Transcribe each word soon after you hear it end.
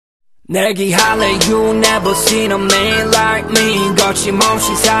내기할래 you never seen a man like me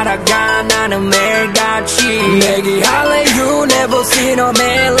거침없이 살아가 나는 매일같이 내기할래 you never seen a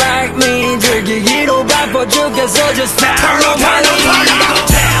man like me 즐기기로 바빠 죽겠어 just follow my lead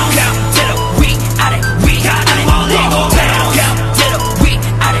down to the 위 아래 위 아래 멀리고 down to the 위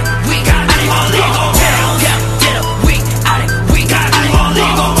아래 위 아래 멀리고 down to the 위 아래 위 아래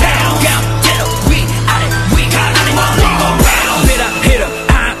멀리고 down to the 위 아래 위 아래 멀리고 hit up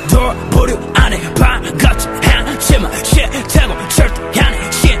보류 안에 반갑지 않지만 싫다고 절대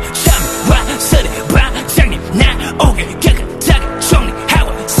안해 신참 와서리 반장님 나 오길 깨끗하게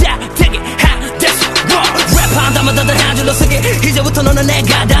정리하고 싸대기 한대서 랩한다면 다들 한 줄로 쓰게 이제부터 너는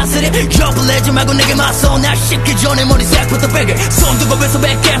내가 다스려 욕을 내지 말고 내게 맞서 날 씹기 전에 머리색부터 빼게 손 두고 배서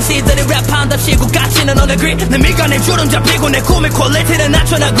백 MC들이 랩한답시고 가치는 on the grid 내 미간에 주름 잡히고 내 꿈의 퀄리티를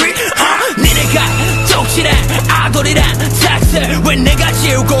낮춰놔 grid 니네가 똑실해 아돌이란 탓을 왜 내가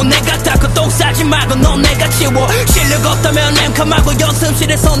지우고 내가 닦고 똥 싸지 말고 넌 내가 치워 실력 없다면 엠컴하고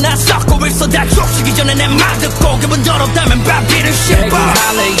연습실에서 나 썩고 있어 다 족치기 전에 내 말 듣고 기분 더럽다면 바비를 씹어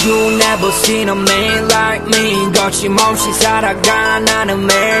내기할래 you never seen a man like me 거침없이 살아가 나는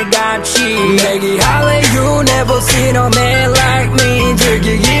매일같이 내기할래 you never seen a man like me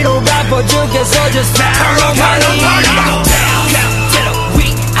즐기기로 바빠 죽겠어 just follow my lead down to the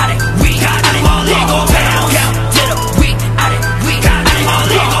위 아래 위 아래 멀리고 down to the 위 아래 위 아래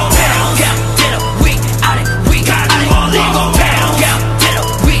멀리고 down to the 위 아래 위 아래 멀리고 down to the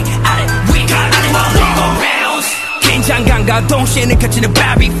위 아래 위 아래 멀리고 bounce 긴장감과 동시에 켜지는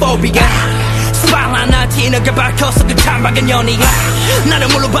바비포비아 스파일러 나 티나게 밝혀서 그 찬박한 연이야 나를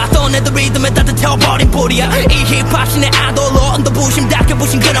물러봤던 애들 리듬에 따뜻해버린 볼이야 이 힙합신의 아돌로 언더부심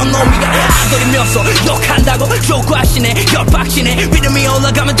닦여부신 그런 놈이야 아돌이면서 욕한다고 조구하시네 열박시네 리듬이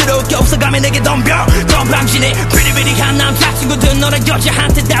올라가면 들어올 게 없어가면 내게 덤벼 건방지네 비리비리한 남자친구들 너랑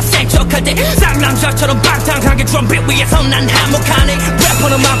여자한테 다 생척할 때 쌍남자처럼 방탕하게 드럼빗 위에서 난 한몫하네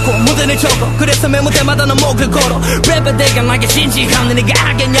래퍼는 많고 무대는 적어 그래서 매 무대마다 넌 목을 걸어 랩에 대가 나게 진지한 내가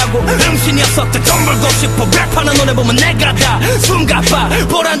알겠냐고 음신이었어 돈 벌고 싶어 랩하는 너네 보면 내가 다 숨가빠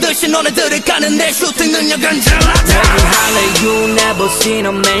보란듯이 너네들을 까는 내 슈팅 능력은 잘나다 내기할래 you never seen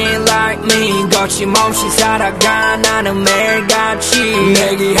a man like me 거침없이 살아가 나는 매일같이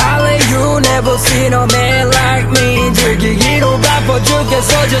내기할래 you never seen a man like me 즐기기로 바빠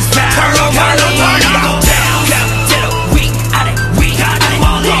죽겠어 just follow my lead down to the 위 아래 위 아래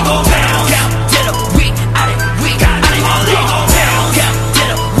멀리고 down to the 위 아래 위 아래 멀리고 down to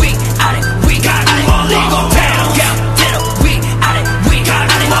the 위 아래 위 아래 멀리고 down to the 위 아래 위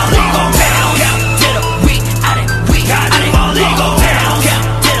아래 멀리고 down to the 위 아래 위 아래 멀리고 down to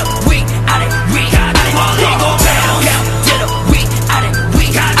the 위 아래 위 아래 멀리고 down to the 위 아래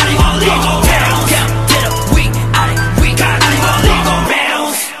위 아래 멀리고 down to the 위 아래 위 아래 멀리고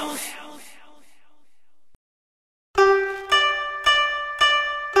bounce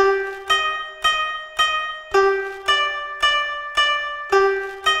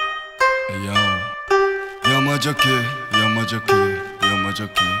야마자키 야마자키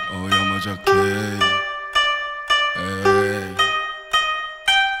야마자키 야마자키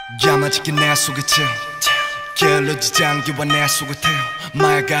야마자키 내 속에 채워 게을러지 장기와 내 속에 태워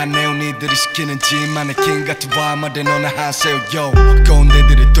마야가 내온 이들이 시키는 지마네킹 같은 와마대 너나 하세요 yo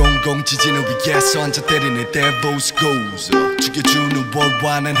꼰대들의 동공지진을 위해서 앉아 때리는 devils goes 죽여주는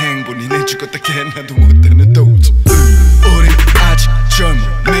월화는 행본이 내 죽었다 개나도 못하는 도주 우리 아직 젊은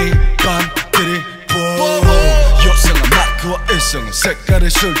매일 밤들이 여성은 마크와 일성은 색깔의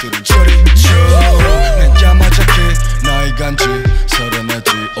술들은 저리죠 난 야마자키 나이 간지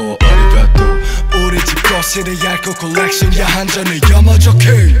서른하지 아리가또 우리 집 거실에 얇고 콜렉션야 한 잔의 야마자키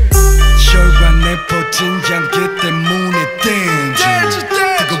혈관 내퍼진 향기 때문에 댄지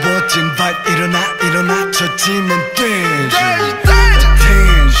뜨거워진 vibe 일어나 젖으면 댄지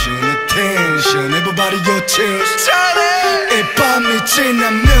Attention everybody yo cheers 이 밤이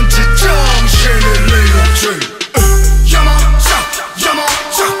지나면 제정신을 잃었지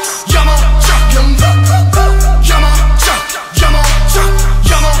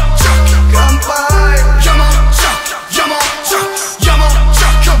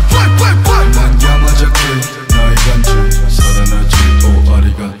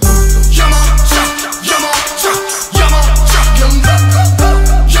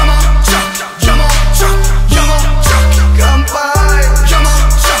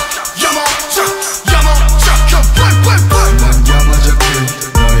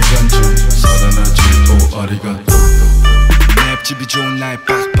맵집이 좋은 나의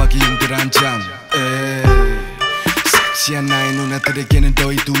빡빡이 형들 한잔 섹시한 나의 누나들에게는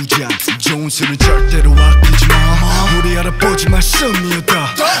더이 두잔 좋은 술은 절대로 아끼지마 우리 알아보지 말씀이었다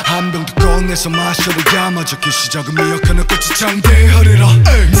한 병 내서 마셔도 야마자키 시작은 미역하는 꽃이 장대하리라.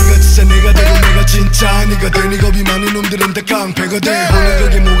 네가 진짜 내가 되고 내가 진짜 네가 돼. 네 겁이 많은 놈들은 다 깡패가 돼. 오늘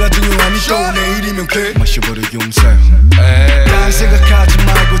그게 뭐가 중요하니 또 내일이면 돼. 마셔버려 용사요. 딴 생각하지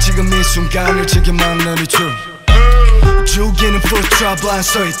말고 지금 이 순간을 즐겨만 너니 true. 죽이는 foot trouble 안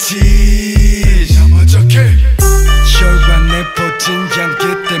써있지. 야마자키 혈관 내퍼진 향기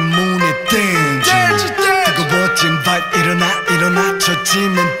때문에 danger. 뜨거워진 vibe 일어나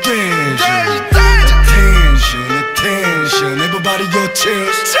쳐지면 danger. Attention everybody your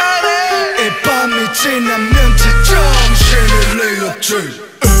tears. 이 밤이 지나면 제정신을 내었지.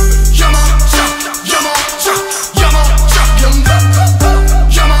 야마작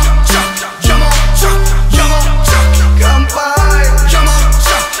간파이.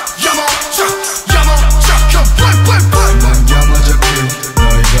 난 야마자키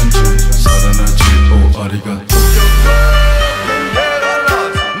너의 간지 살아나지 오 아리가또.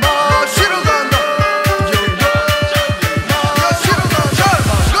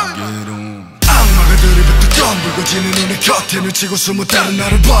 지는 눈에 커튼을 치고 숨어 다른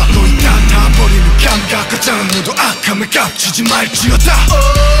나를 봐. 너희 다 버리는 감각 같잖아. 너도 악함에 깝치지 말지어다.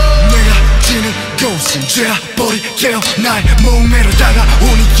 내가 지는 곳은 죄버릴게요. 나의 목매로다가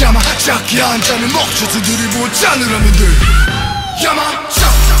오니 야마자키 한 잔을 먹혀서 들이부어 잔을 하면 돼. 야마작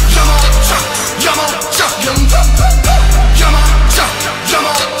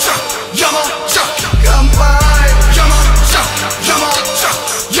간파이.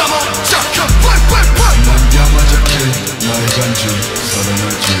 나의 간지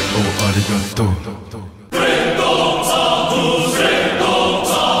살아나지 오 아리가또.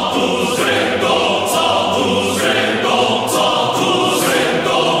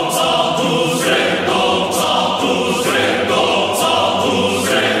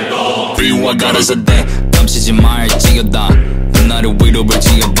 BewhY 가라사대 깜치지 말 지었다. 나를 위로를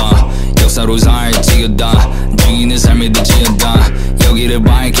지었다. 역사로 살 지었다. 죽이는 삶을 지었다. 여기를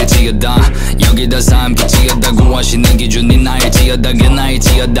밝게 지었다. 여기다 삼게 지었다. 구하시는 기준이 나의 지었다. 그 나의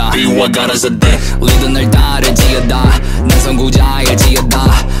지었다. BewhY 가라사대 리더 날 따를 지었다. 난 선구자를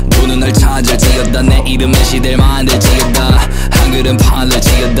지었다. 보는 날 찾을 지었다. 내 이름은 시들만을 지었다. 한글은 판을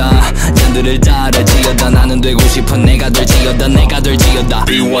지었다. 잔들을 따를 지었다. 나는 되고 싶은 내가 될 지었다. 내가 될 지었다.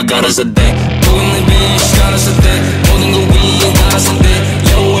 BewhY 가라사대 보는 빛 가라사대 모든 거 위에 가라사대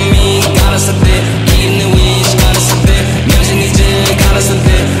You and me 가라사대 있는 위시 가라사대 명신 이제 가라사대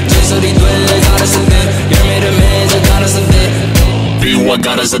전설이 돼 가라사대 열매를 맺어 가라사대 BewhY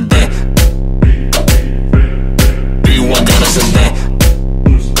가라사대 BewhY 가라사대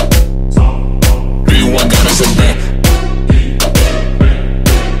BewhY 가라사대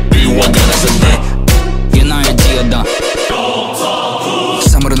BewhY 가라사대 얘 나를 지었다.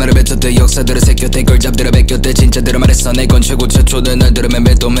 참으로 나를 뱉었대. 역사들을 새겼대. 걸 잡들어 베꼈대. 진짜대로 말했어. 내 건 최고 최초는 날 들으면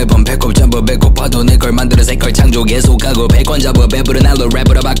매도 매번 배꼽 잡아 배고파도 내 걸 만들어 새걸 창조 계속하고 백원 잡아 배부른 알로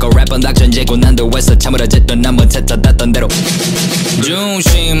랩으로 바꿔 랩은 닥션 제고 난도 했어. 참으로 쨌던 난 못했다 땄던 대로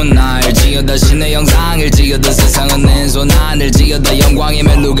중심은 날 지어다. 신의 영상을 지어다. 세상은 내 손 안을 지어다. 영광의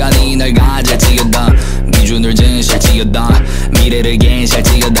멜로가니 날 가질 지어다. 기준을 진실 지어다. 미래를 괜실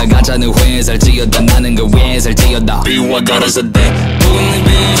지어다. 가짜는 회살 지어다. 나는 그 회살 지어다. BewhY 가라사대 보는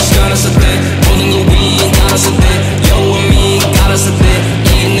빛 가라사대 모든 거 위에 가라사대 You and me 가라사대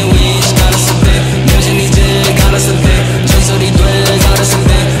있는 위시 가라사대 명신 이제 가라사대 전설이 돼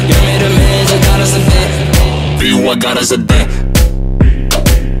가라사대 열매를 맺어 가라사대 BewhY 가라사대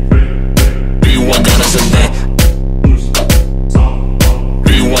BewhY 가라사대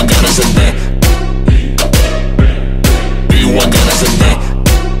BewhY 가라사대 BewhY 가라사대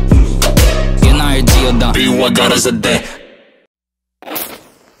얘 나를 지었다. BewhY 가라사대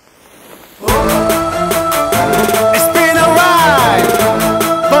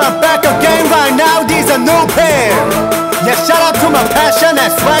Yeah, shout out to my passion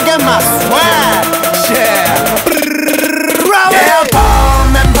and swag and my swag. Yeah. Yeah,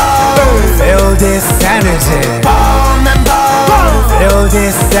 bomb and bomb. Feel this energy. Bomb and bomb. Feel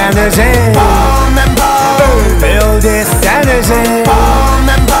this energy. Bomb and bomb. Feel this energy. Bomb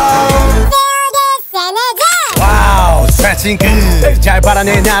and bomb. Wow, stretching good. 잘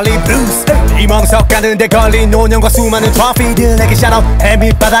바라내 난리 blues. 이멍석 가는데 걸린 노년과 수많은 트로피들에게 shout out.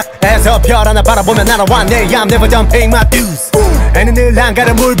 해밑바닥에서 별 하나 바라보면 날아왔네. I'm never done paying my dues. 애는 늘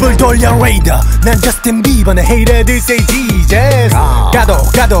한가를 물불 돌려 raider. 난 Justin Bieber 내 haters say Jesus.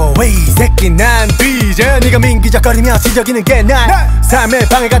 가도 왜 이 새끼 난 뒤져. 네가 민기적거리며 지적이는 게 날 삶의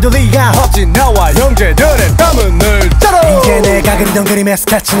방해가 될 리가 없지. 나와 형제들의 땀은 늘 따로. 이제 내가 그리던 그림의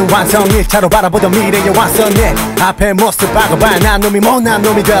스케치는 완성. 1차로 바라보던 미래의 완성. 내 앞에 모습 바꿔봐. 난 놈이 못난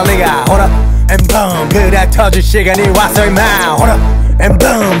놈이 될 리가. Hold up and boom. 그래 터질 시간이 왔어 임마. Hold up and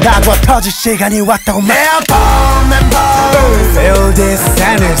boom 다져 터질 시간이 왔다고 말 Boom and boom Feel this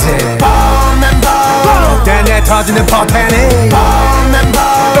energy Boom and boom 어때내 터지는 포텐이 Boom and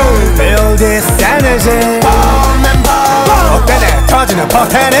boom Feel this energy Boom and boom 어때내 터지는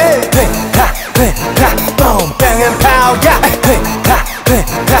포텐이 Boom bang and pow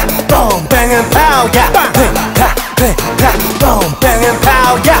Boom bang and pow Boom bang and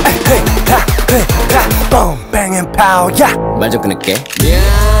pow Boom bang and pow 말 좀 끊을게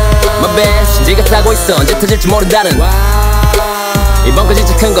My bad 신지가 타고 있어 언제 터질지 모른다는 이번 건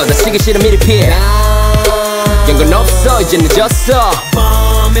진짜 큰거 나 시기 싫어 미리 피해 연건 없어 이제 늦었어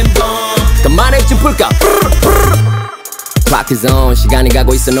그만해 좀 풀까 Clock is on 시간이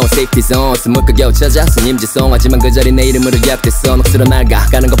가고 있어 no safety zone 스물까 겨우 찾아 손님지송 하지만 그 자리 내 이름으로 약됐어 녹슬어 낡아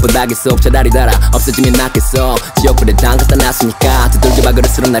가는 것보다 계속 차라리 달아 없어지면 낫겠어 지옥불에 담갔다 놨으니까 두들겨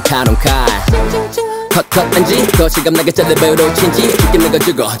그릇으로 날카로운 칼 컷컷 안지 더 실감나게 잘려 배우로 친지 죽겠는 거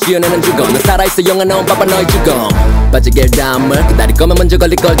죽어 지어내는 죽어 너 살아있어 영화 넣은 바빠 너의 죽어 빠지길 다음을 기다릴 거면 먼저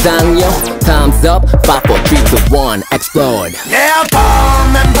걸릴 걸 당겨 Time's up 5, 4, 3, 2, 1 Explode Yeah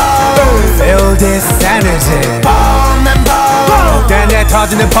boom and boom Feel this energy Boom and boom 어때내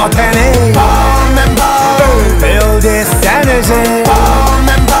터지는 포텐이 Boom and boom Feel this energy Boom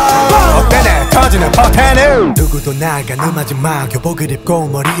and boom 어때내 터지는 포텐이 누구도 나가 음하지 마 교복을 입고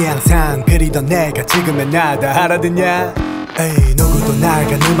머리에 항상 그리던 내가 지금의 나다 알아듣냐 에이 누구도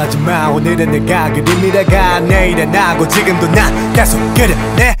나가 음하지 마 오늘은 내가 그림이라가 내일은 나고 지금도 난 계속 그려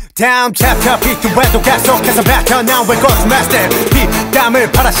내 다음 챕터 비트에도 계속해서 뱉어 난 왜 고스마스터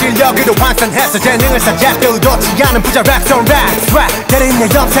피땀을 팔아 실력으로 환산해서 재능을 쌓자 의도치 않은 부자 랩 on rap 때린 내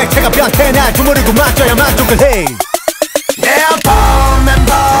염색체가 변태 날 주무르고 만져야 만족을 해 Yeah boom and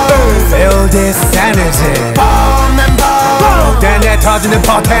boom Feel this energy Boom and boom 어때내 터지는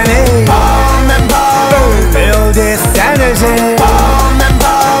포텐이 Boom and boom Feel this energy Boom and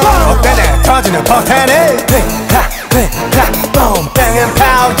boom 어때내 터지는 포텐이 Boom bang and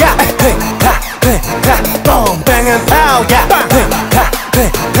pow Boom bang and pow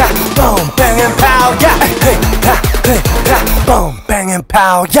Boom bang and pow Boom bang and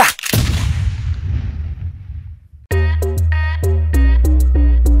pow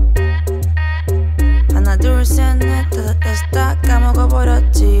하나 둘 셋 넷 다섯 여섯 다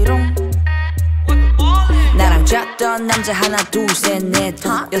까먹어버렸지롱 나랑 잤던 남자 하나 둘 셋 넷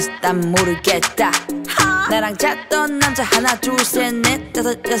다섯 여섯 다 모르겠다 나랑 잤던 남자 하나 둘 셋 넷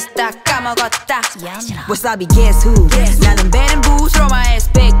다섯 여섯 다 까먹었다 Wasabi guess who 나는 베른부 Throw my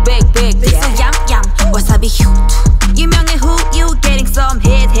ass back back back This is yum yum Wasabi hoot 유명해 who you getting some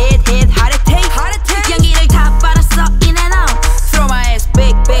hit hit hit heart attack 연기를 다 빨았어 in and out Throw my ass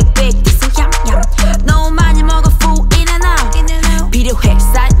back back back This is yum yum 너무 많이 먹어 full in and out 필요해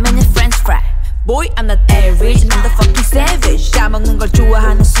side menu french fry Boy I'm not average I'm the fucking savage 까먹는 걸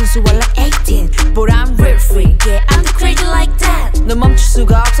좋아하는 순수한 like 18 But I'm real free Yeah I'm crazy like that 너 멈출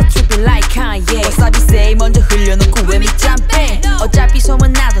수가 없어 tripping like Kanye Wasabi say 먼저 흘려놓고 왜 밑잠 빼 어차피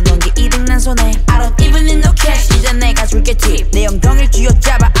소문나도 넌 게 이득 난 손해 I don't even need no cash 이제 내가 줄게 tip 내 엉덩이를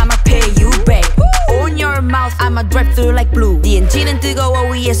쥐어잡아 I'ma pay you back On your mouth I'ma drip through like blue 네 엔진은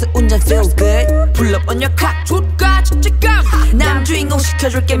뜨거워 위에서 운전 feels good Pull up on your clock 족가 집착감 남 주인공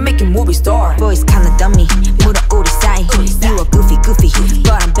시켜줄게 make a movie star Boys kinda dummy 물어 우리 사이 You are goofy goofy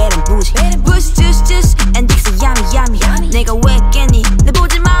But I'm bad and bougie Bush juice juice and Dixie yummy yummy 내가 왜 깼니 내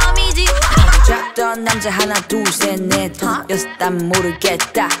보지 마음이지 잤던 남자 하나 둘 셋 넷 다섯 여섯 다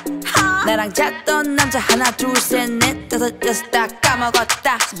모르겠다 나랑 잤던 남자 하나 둘 셋 넷 다섯 여섯 다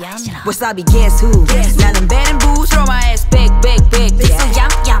까먹었다 Wasabi guess who 나는 베른부 Throw my ass back back back This is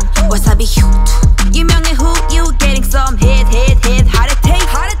yum yum Wasabi hoot 유명해 who you getting some hit hit hit heart attack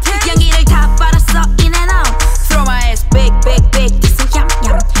연기를 다 빨았어 in and out Throw my ass back back back This is yum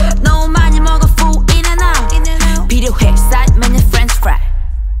yum 너무 많이 먹어 full in and out 필요해 side menu french fry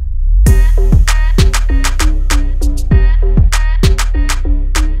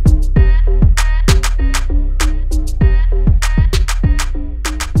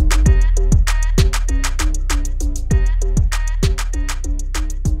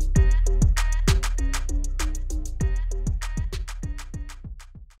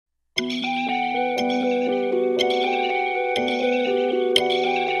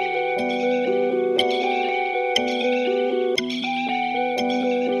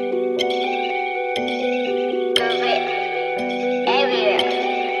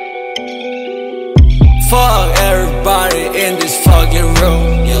Fuck everybody in this fucking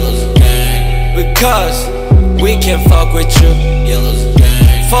room. YeLowS gang. Because we can fuck with you. YeLowS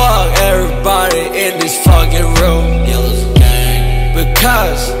gang. Fuck everybody in this fucking room. YeLowS gang.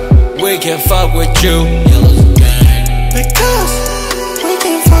 Because we can fuck with you. YeLowS gang. Because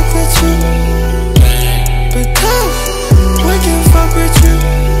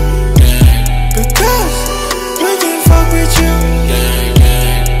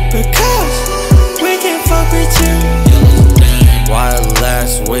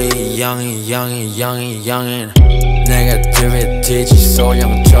we youngin 내가 들이대지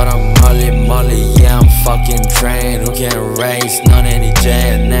소형처럼 멀리 Yeah I'm fucking trained Who can race 너는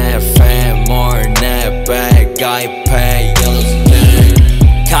이제 내 fan More 내 bad guy pay YELLOWS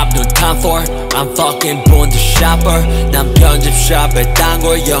gang Cop no time for I'm fucking born the shopper 난 편집 샵에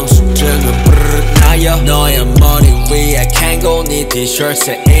딴걸 영수증을 나여 너의 머리 위에 캥거 네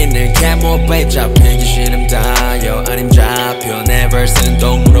티셔츠에 있는 캐모 베이프 잡히기 싫음 다요 아님 잡혀 내 verse는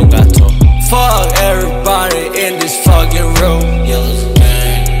동물원 같아 Fuck everybody in this fucking room YELLOWS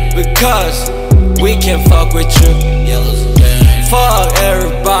gang Because we can fuck with you YELLOWS gang Fuck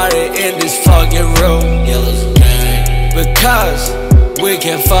everybody in this fucking room YELLOWS gang Because we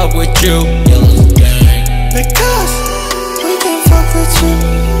can fuck with you YELLOWS gang Because we can fuck with you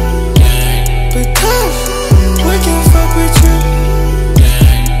gang Because we can fuck with you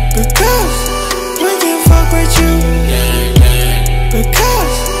gang Because we can fuck with you gang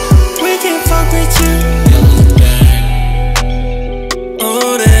Because we can fuck with you YELLOWS gang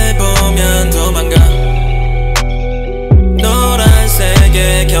오래 보면 도망가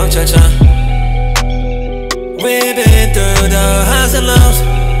노란색의 경찰차 We've been through the highs and lows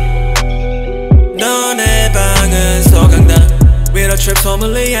너네 방은 소강당 We're a trip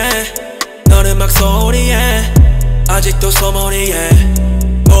sommelier 너는 막 소리해 아직도 소문이해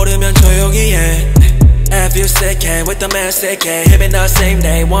모르면 조용히 해 If you Sik-K with the man Sik-K Hit the same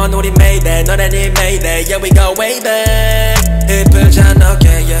day one 우리 made that 너네 니 made that Yeah we go way back 예쁘지 않게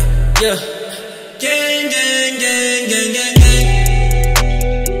yeah yeah Gang gang gang gang gang gang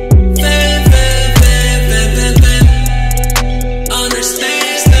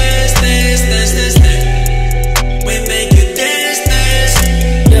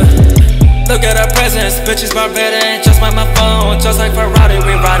Look at our presence, bitches barbarian Just like my phone, just like Ferrari,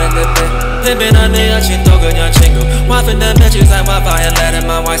 we riding the bit 힙빈 언니 여친도 그녀 친구 Wiping the bitches like Wi-Fi and letting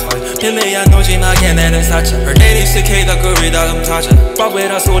my wife's fight 빌리야 노심하게 내는 사채 Her dating Sik-K 더 꿀이다 흠타자 Fuck with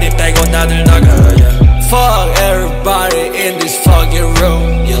us 우리 빼고 다들 나가 yeah. Fuck everybody in this fucking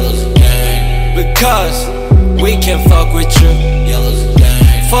room YELLOWS gang Because we can fuck with you YELLOWS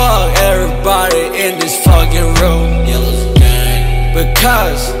gang Fuck everybody in this fucking room YELLOWS gang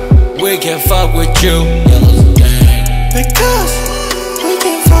Because we can fuck with you YELLOWS gang Because we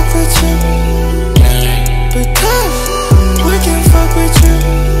can fuck with you gang Because we can fuck with you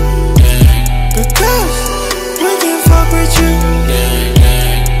gang Because we can fuck with you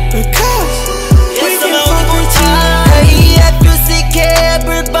gang Because we can fuck with you Hey, if you Sik-K,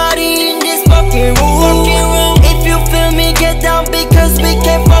 everybody in this fucking room If you feel me, get down because we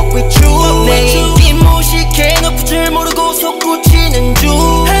can fuck with you 내 인기 무식해 높을 줄 모르고 솟구치는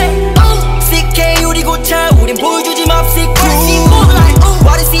중 Sik-K 우리 고찰 우린 보여주지 맙시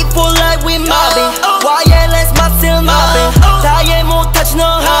What is it for like we mobbing YLS 맛을 mobbing 다해 못하지 너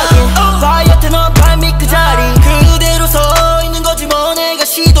하긴 과연 너 발밑 그 자리 그대로 서 있는 거지 뭐 내가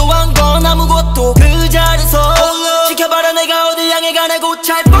시도한 건 아무것도 그 자리에서 지켜봐라 내가 어딜 향해 가나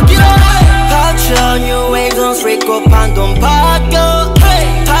고찰 Fuck it up 파천 유행 선 스트릿 판돈 바뀌어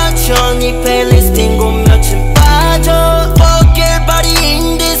파천 이 플레이리스트인 곳 며칠 빠져 Fuck everybody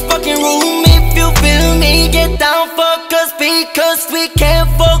in this fucking room If you feel me get down fuck us because we can't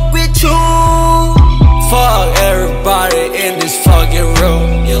fuck with you Fuck everybody in this fucking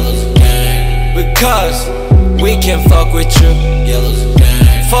room YELLOWS gang Because we can fuck with you YELLOWS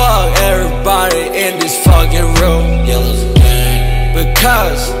gang Fuck everybody in this fucking room YELLOWS gang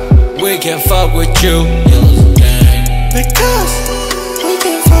Because we can fuck with you YELLOWS gang Because we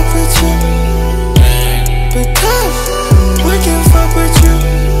can fuck with you gang Because we can fuck with you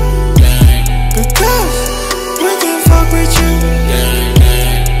gang Because we can fuck with you gang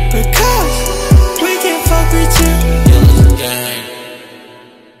Because we can fuck with you YELLOWS gang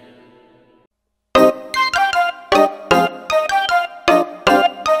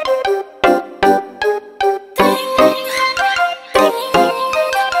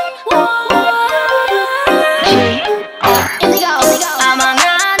Here we go.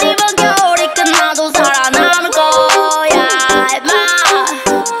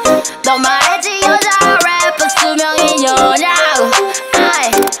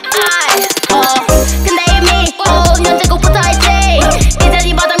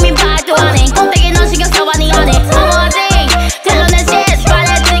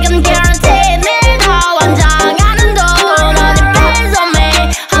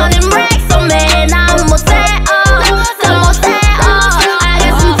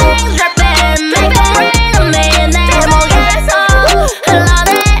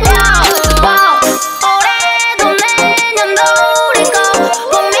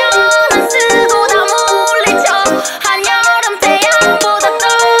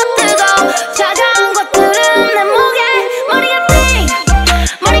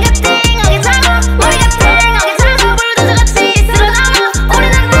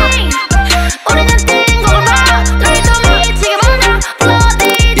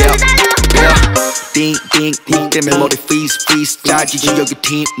 띵띵띵 때문에 머리 feast 짜지지 여기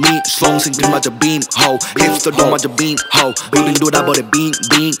팀미 수험생들마저 빔호 힙스터도마저 빔호 우린 돌아버려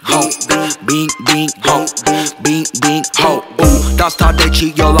빙빙호 빙빙호 빙빙호 다시 다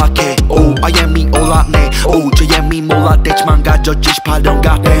대치 연락해 아예미 올랐네 저예미 몰랐댔지만 가졌지 18년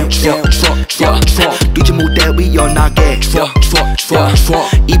같네 뒤지 무대 위 연하게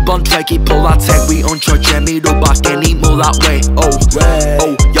이번 트랙이 폴라텍 위 온철 재미로밖에 니 몰라 왜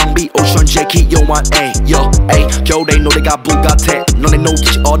영비 오션 제키 요한 겨울에 노래가 불같아 너네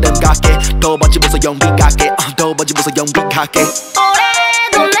노기시 어댐 같게 더 번지면서 영비 같게 더 번지면서 영비 같게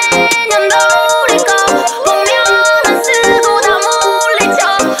올해도 내년도 우리 거 보면 안 쓰고 다 물리쳐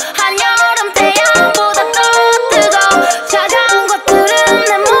한여름 태양보다 더 뜨거워 차가운 것들은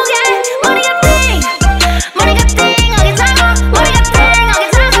내 목에 머리가 띵하게 차고 머리가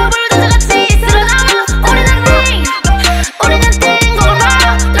띵하게 차고 불도저같이 쓸어담아 우리는 띵곡을 봐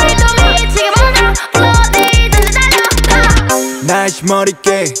우리도 미치게 본다 어디든지 달려 날씨 머리깨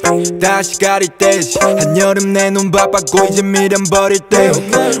다시 가릴 때지 한여름 내 눈 바빠고 이제 미련 버릴 때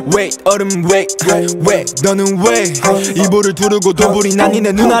Wait 얼음 wait 너는 왜 이불을 두르고 도불이 난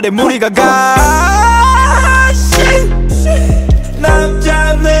니네 눈 아래 무리가 가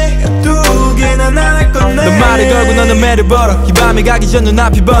남자 내가 두 개나 나날 건네 넌 말을 걸고 너는 매를 벌어 이 밤이 가기 전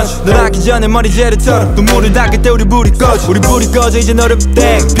눈앞이 번져 널 아기 전에 머리채를 털어 눈물을 닦을 때 우리 불이 꺼져 이제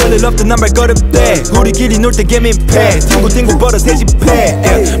너렵대 별일 없던 난 발걸음대 우리끼리 놀 때 개민폐 띵고 벌어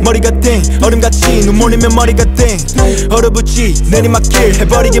새집해 머리가 띵 얼음같이 눈 몰리면 머리가 띵 얼어붙지 내리막길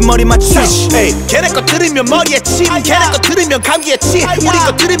해버리게 머리 맞추 걔네 거 들으면 머리에 침 걔네 거 들으면 감기에 침 우리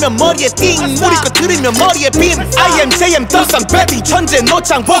거 들으면 머리에 띵 우리 거 들으면 머리에 빔 IMJM 떴상 배팅 천재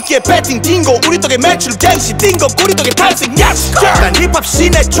노창 벗기에 배팅 띵고 우리 덕에 매출 갱시 띵고 우리 덕에 탈색 야스 난 힙합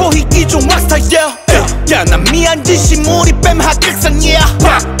신의 초희 이종 마스터야 난 미안 짓이 우리 뱀 합격선이야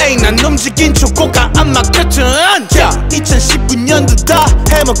에이 난 움직인 초코가 안마 끝은 2019년도 다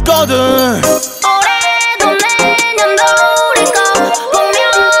해먹거든 올해도 내년도 우리 거 보면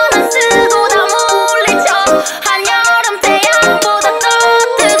안 쓰고 다 물리쳐 한여름 태양보다 더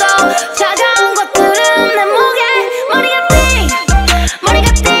뜨거워 차가운 것들은 내 목에 머리가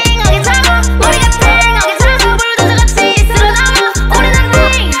띵하게 차고 머리가 띵하게 차고 불도저같이 쓸어담아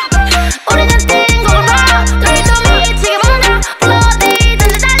우리는 띵곡을 봐 우리도 미치게 본다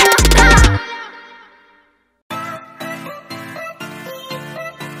어디든지 달려가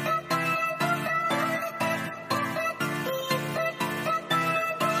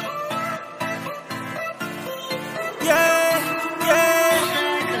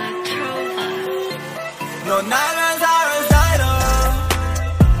넌 나는 사랑 사이로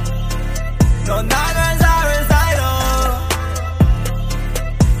넌 나는 사랑 사이로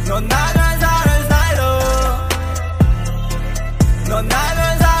넌 나는 사랑 사이로 넌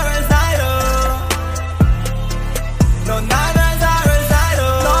나는 사랑 사이로 넌 나는 사랑 사이로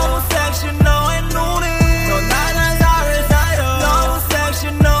너무 섹시 너의 눈이 넌 나는 사랑 사이로 너무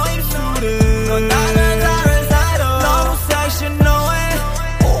섹시 너의 입술이 넌 나는 사랑 사이로 너무 섹시 너의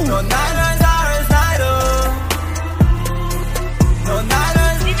넌 나는 사랑 사이로 넌 나는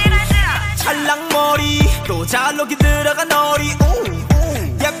찰랑머리 또 잘록이 들어간 너리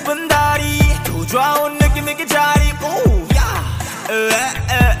예쁜 다리 또 좋아온 느낌 있게 자리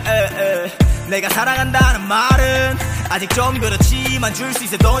내가 사랑한다는 말은 아직 좀 그렇지만 줄 수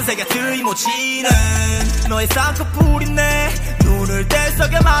있어 돈 세게 들이모치는 너의 쌍꺼풀이 내 눈을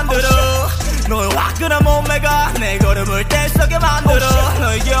떼썩게 만들어 너의 화끈한 몸매가 내 걸음을 떼썩게 만들어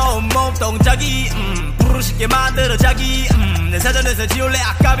너의 귀여운 몸 동작이 부르쉽게 만들어 자기 내 사전에서 지울래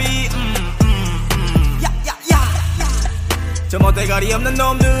아까비 저 멋대가리 없는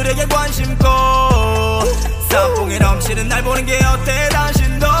놈들에게 관심고 쌈뽕에 넘치는 날 보는 게 어때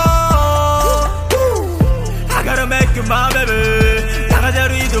당신도 I gotta make you my baby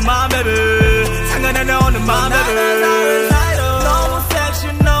나가자로 이도 my baby 상관해 너는 my baby 너무 섹시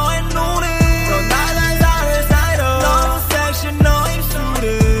너의 눈이 넌 나는 사랑 사이로 너무 섹시 너의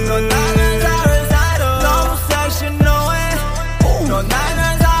입술이 넌 나는 사랑 사이로 너무 섹시 너의 넌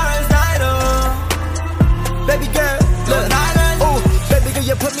나는 사랑 사이로 Baby girl 넌 나는 Baby girl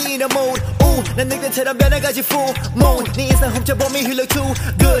you put me in a mood 난 늑대처럼 변해가지 full moon 네 인상 훔쳐보면 he look too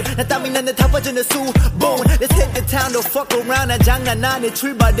good 난 땀이 나는데 다 빠지는 수분 Let's hit the town don't fuck around 난 장난 안해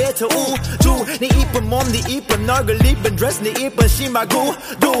출발해 저 우주 네 이쁜 몸 네 이쁜 얼굴 이쁜 드레스 네 이쁜 신발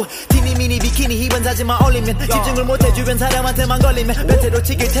구두 티니미니 비키니 입은 사진만 올리면 집중을 못해 주변 사람한테만 걸리면 멘트로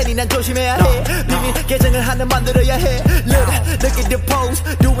찍힐 테니 난 조심해야 해 비밀 계정을 하나 만들어야 해 Look at the pose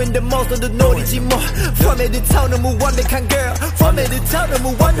doing the most 너도 노리지 뭐 From head to toe 너무 완벽한 girl From head to toe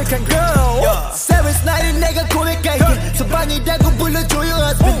너무 완벽한 girl Snyder 내가 고백할게 소방이라고 불러줘요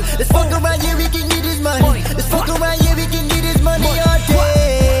husband Let's fuck around here we can get this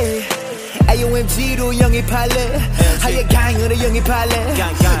강으로 영입할래 하얘 강으로 영입할래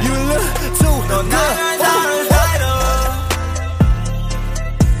You look too good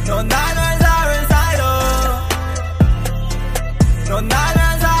넌 나는 다른 사이로 넌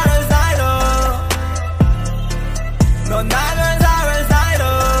나는 다른 사이로 넌 나는 다른 사이로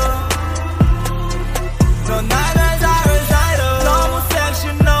넌 나는 다른 사이로 너무 섹시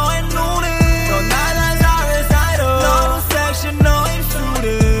너의 눈이 넌 나는 다른 사이로 너무 섹시 너의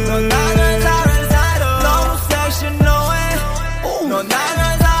입술이 넌 나는 다른 사이로 너무 섹시 너의 넌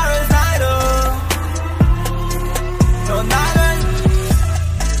나는 다른 사이로 넌 나는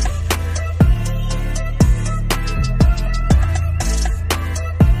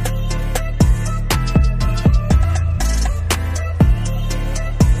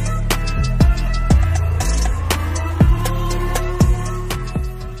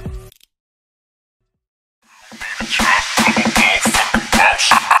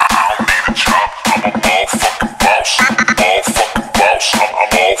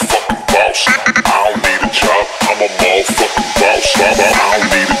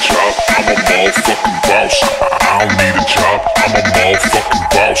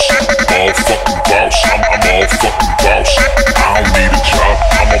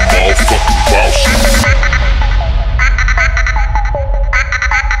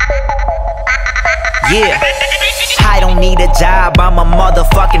Yeah, I don't need a job, I'm a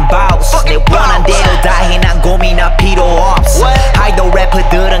motherfucking boss. 내 원한 대로 다 해, 난 고민할 필요 없어. 아이돌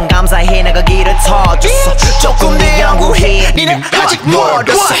래퍼들은 감사해, 내가 길을 터줬어. 조금 더 연구해, 니는 아직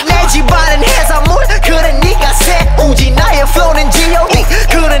멀었어. 내 집안은 해산물, 그러니까 새우지. 나의 flow는 G.O.D,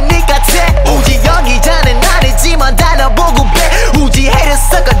 그러니까 태우지. 연기자는 아니지만 달려보고 배우지. Haters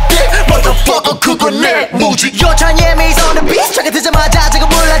suck a dick, motherfucker 그건 내 무지. 여찬 예미's on the beat, 차게 듣자마자 지금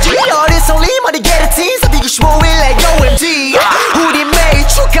몰라지. 어디서 리머리 get it teen, 365일 OMG. 우리 매일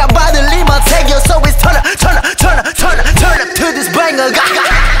축하받을 리만 새겨. So it's turn up, turn up, turn up, turn up, turn up to this banger.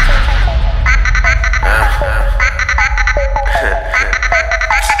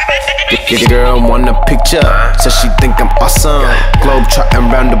 Your girl want a picture, says she think I'm awesome. Globe trotting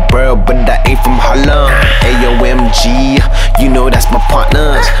around the world, but I ain't from Harlem. AOMG, you know that's my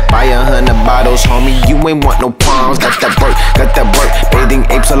partners. Buy 100 bottles, homie, you ain't want no palms. Got that work, got that work. Bathing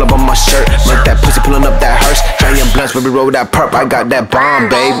apes all over my shirt. Make that pussy pulling up that hearse. Giant blunts, baby, roll that perp. I got that bomb,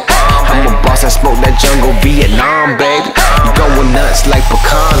 babe. I'm a boss, I smoke that jungle Vietnam, babe. You going nuts like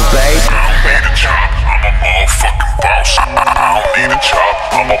pecans, babe. I don't need a job, I'm a motherfucking boss. I'm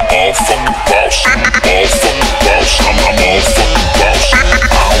a motherfucking boss. I'm a motherfucking boss. I'm a motherfucking boss.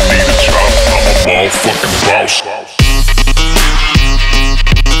 I don't need a job, I'm a motherfucking boss.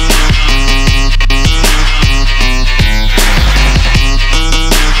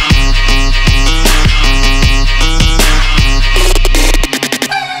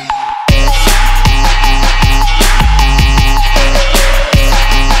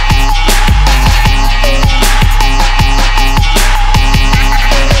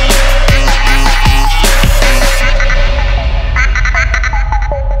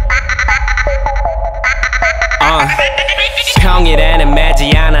 평일에는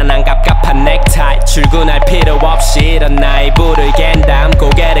매지 않아 난 갑갑한 넥타이 출근할 필요 없이 일어나 이불을 갠 다음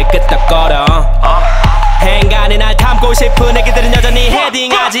고개를 끄덕거려 행간이 날 담고 싶은 애기들은 여전히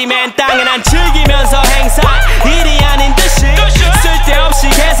헤딩하지 맨 땅에 난 즐기면서 행사 일이 아닌 듯이 쓸데없이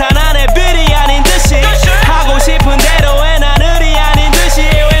계산한 애 비리 아닌 듯이 하고 싶은 대로 해 난 의리 아닌 듯이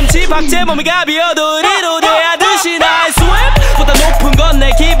OMG 박제 몸이 가벼워도 의리로 돼야 듯이 나의 스웻보다 높은 건 내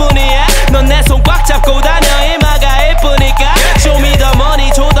기분이야 넌 내 손 꽉 잡고 다녀 이마가 예쁘니까 Show me the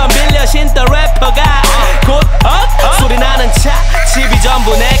money 조던 빌려 신던 래퍼가 곧 소리 나는 차 집이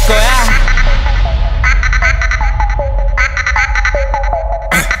전부 내 거야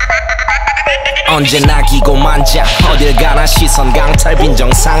언제나 기고만장 어딜 가나 시선 강탈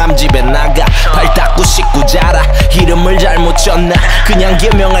빈정상함 집에 나가 발 닦고 씻고 자라 이름을 잘못 줬나 그냥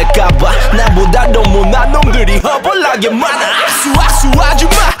개명할까봐 나보다 너무 난 놈들이 허벌나게 많아 악수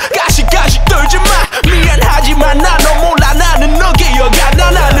하지마 가식 떨지마 미안하지만 나 너 몰라 나는 너 기억 안 나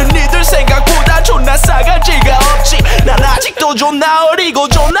나는 니들 생각보다 존나 싸가지가 없지 난 아직도 존나 어리고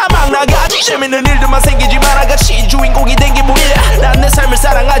존나 막 나가지 재밌는 일들만 생기지 말아같이 주인공이 된 기분이야 난 내 삶을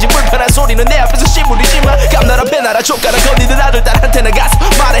사랑하지 불편한 소리는 내 앞에서 시무리지만 감나라 배나라 족가라 건니들 아들 딸한테는 가서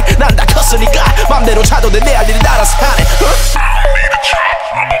말해 난 다 컸으니까 맘대로 차도 돼 내 할 일이 알아서 하네 I don't need a job,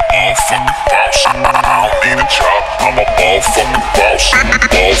 I'm a motherfucking boss. I'm a motherfucking boss. I'm a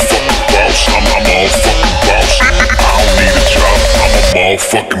motherfucking boss. I'm a motherfucking boss. I don't need a job, I'm a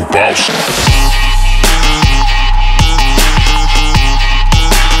motherfucking boss.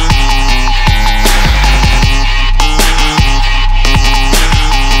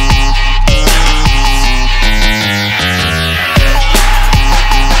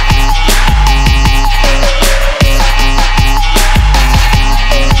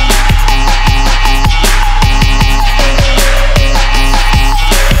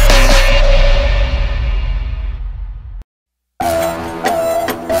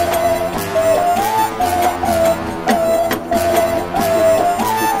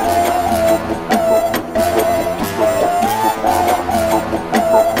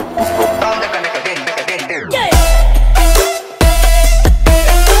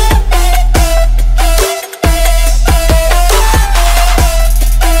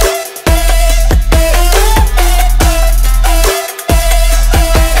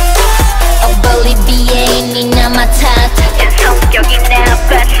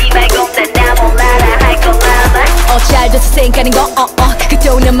 그때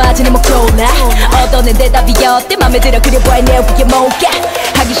오늘 맞으니 목 졸라 얻어낸 대답이었대 맘에 들어 그려봐야 내 위에 뭐가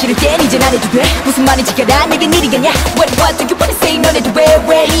하기 싫을 땐 이젠 안 해도 돼 무슨 말인지 알아 내겐 일이겠냐 What do you wanna say 너네도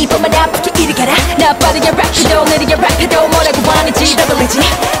왜 이번만 아프게 이리 가라 나 빠르게 랩해도 느리게 랩해도 뭐라고 하는지 다 놀리지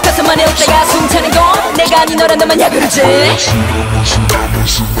가사만 읽다가 숨차는 건 내가 아니 너란 너만 야그러지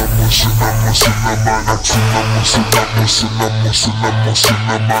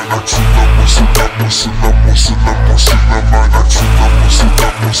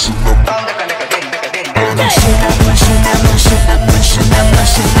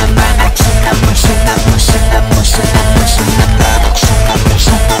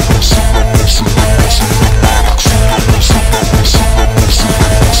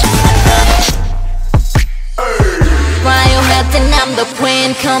I'm the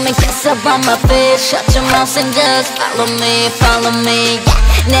queen, come and kiss up on my face. Shut your mouth and just follow me,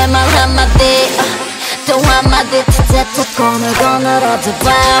 yeah. 내 말 한마디, 또 한마디 진짜 오늘 건너라도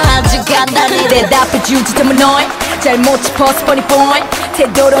봐요 아주 간단히 대답해주지 좀 너희 잘못 짚어서 funny boy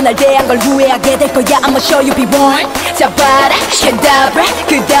태도로 날 대한 걸 후회하게 될 거야 I'ma show you BewhY 잡아라 캔다브라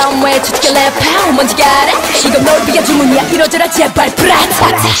그 다음 외쳐줄게 랩하고 뭔지 알아 이건 널 위한 주문이야 이러저러 제발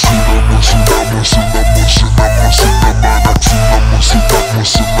브라타타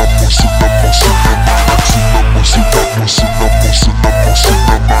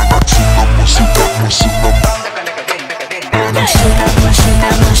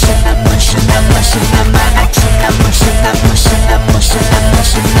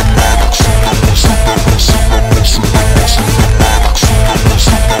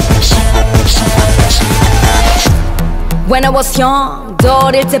When I was young,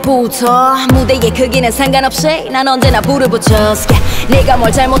 어릴 때부터 무대의 크기는 상관없이 난 언제나 불을 붙였어 내가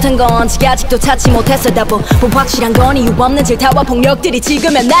뭘 잘못한 건지 아직도 찾지 못했어 답은 확실한 건 이유 없는 질타와 폭력들이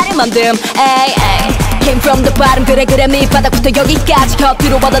지금의 나를 만듦 Came from the bottom 그래 밑바닥부터 여기까지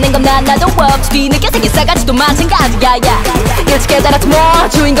겉으로 뻗어낸 건 난 나도 없지 뒤늦게 생긴 싸가지도 마찬가지야 일찍 깨달았지 뭐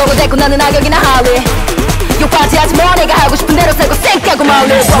주인공은 됐고 나는 악역이나 하위 욕하지 하지 뭐 내가 하고 싶은 대로 살고 쌩까고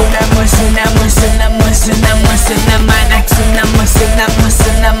마을을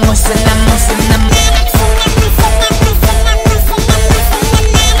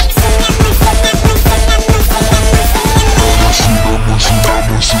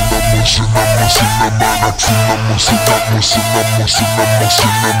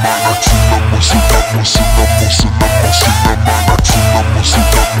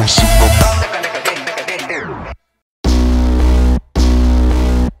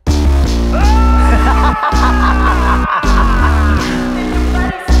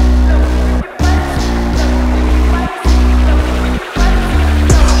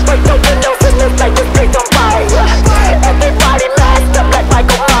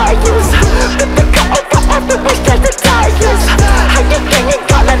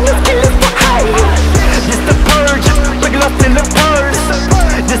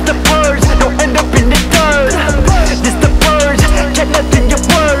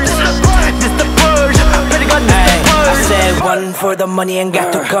For the money and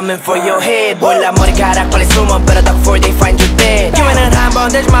got to coming for your head 몰라 머리카락 빨리 숨어 better duck before they find you dead 기회는 한번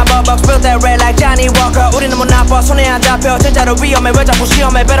되지 마 버벅 spill that red like Johnny Walker 우리는 못 나빠 손에 안 잡혀 진짜로 위험해 왜 자꾸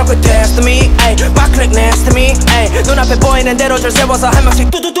시험해 better quit test me ay my click next to me ay 눈앞에 보이는 대로 줄 세워서 한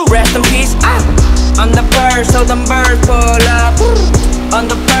명씩 뚜뚜뚜 rest in peace On the bird so them birds pull up On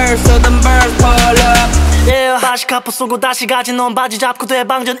the bird so them birds pull up 다시 갚아 쏘고 다시 가지 넌 바지 잡고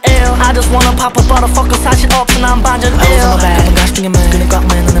대방전 I just wanna pop a butterfucker 사실 없어 난 반전 가쁜 가시 중에 맨 그는 꽉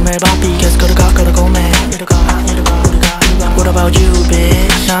맨 너는 매일 바삐 계속 걸어가 man What about you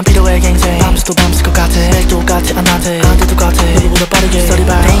bitch 난 필요해 갱생 밤새도 밤샐 것 같아 똑같아 안 나한테 안 될 것 같아 누구보다 빠르게 Study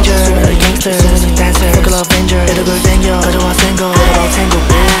by danger 수많은 gangster 수많은 dancer Fuck love danger 이력을 땡겨 가져와 생거 What about tango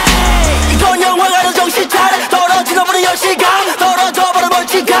bitch 이건 영화가는 정신 차려 떨어지는 분의 열시감 떨어져버려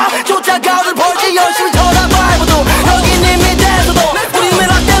멀찌감 쫓아가는 벌지 열심히 쳐다봐도 여긴 이미 돼서도 우리 맨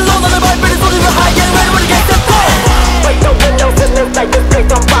앞대로 너를 발표를 소리로 하게 왜 모르겠어 Break the windows in this like this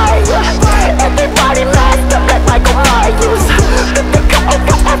place on fire Everybody lights up like Michael Myers 끄끄끄 오가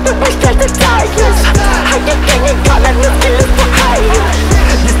after we start the tires 하게 갱에 가난 느낌을 for higher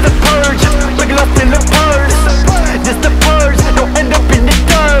This the purge, bring love in the purse This the purge, don't end up in the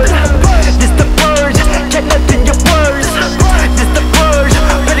dirt This the purge, get nothing your words This the purge,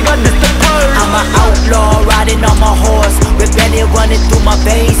 better God this the purge I'm an outlaw riding on my horse With Benny running through my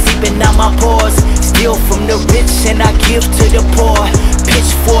veins, seeping out my pores Steal from the rich and I give to the poor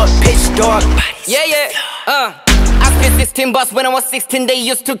Pitchfork, pitch dark Yeah I Sweet 16 bus when I was 16 they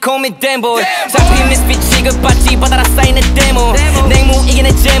used to call me damn boy 잡힌 misfit 취급받지 받아라 쌓이는 데모 냉무 이게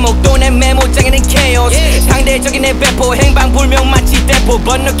내 제목 또 내 메모장에는 chaos 상대적인 내 배포 행방불명 마치 대포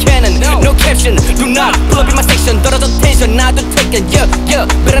But no cannon, no caption Do not pull up in my section 떨어져 텐션 나도 taken Yeah, yeah,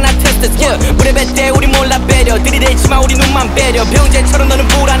 better not test this Yeah, 무대 뱉대 우리 몰라 배려 들이대지마 우리 눈만 배려 병제처럼 너는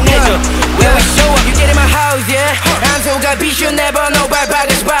불안해져 When we show up you get in my house yeah 안소가 비슈 never know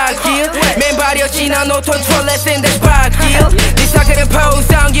발박을 스파길 맨발이여 지나 no control let's in the spot kill 네 상태는 pose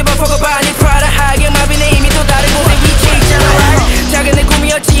don't give a fuck about it 프라다하게 마비네 이미 또 다른 곳에 위치해 있잖아 작은 내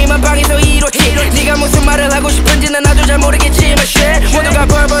꿈이었지만 방에서 이루어지 네가 무슨 말을 하고 싶은지는 나도 잘 모르겠지만 shit 모두가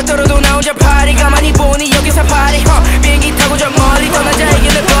벌벌 떨어도 나 혼자 파리 가만히 보니 여기서 파리 비행기 타고 저 멀리 떠난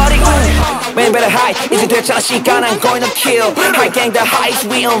자에게는 버리고 Man better hide 이제 됐잖아 시간 I'm going to kill High gang the highs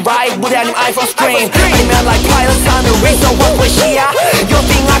we on ride 무대 아님 iPhone stream 아니면 like pilots on the ring So what was she at? You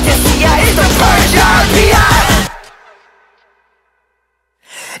think I can see ya? It's the Purge RAVI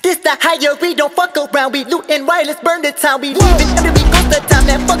This the higher, we don't fuck around. We loot and wireless, burn the town. We leave it under we ghost the time.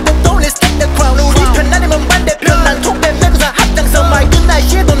 That fuck them, don't let's take the crown. 우리 편안하면 반대편 난 통배매고서 합장서 말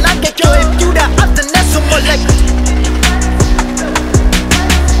끝나시에도 남겠죠. If you the option, that's so more like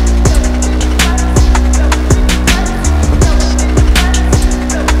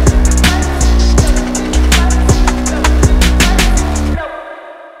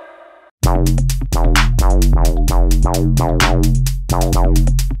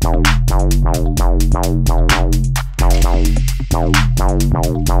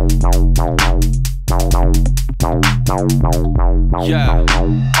Yeah,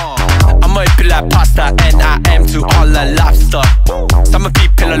 I'ma eat like pasta and I am to all like lobster. Some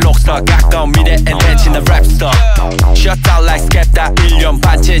people are lobster, 가까운 미래에 내지는 랩스터. Shut out like skepta, 1년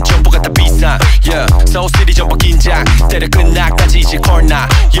반째 전부가 다 비싼. Yeah, Soul City 전부 긴장, 때려 끝나까지 이제 corner.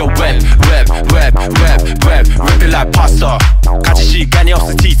 Yo, rap it like pasta. 가질 시간이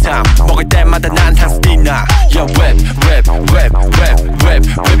없어 tea time, 먹을 때마다 난 한스티나. Yo, rap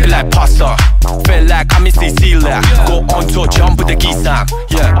it like pasta. Feel like I'm in ZILLA, go on tour 전부 다 기상.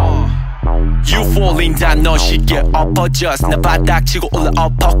 Yeah. You falling down 너 쉽게 엎어졌어 나 바닥치고 올라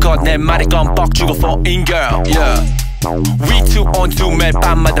uppercut 내 말에 껌뻑 주고 falling girl yeah We two on two 매일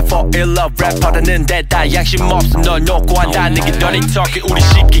밤마다 fall in love 랩하라는 데다 양심 없음 널 놓고 한다는 게 dirty talk 우리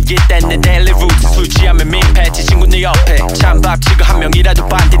시키기 때문에 daily routine 술 취하면 민폐지 친구 네 옆에 찬밥 치고 한 명이라도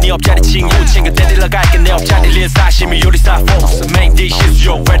반대 네 옆자리 친구 챙겨 때리러 갈게 내 옆자리 릴 사시미 요리사 force main dishes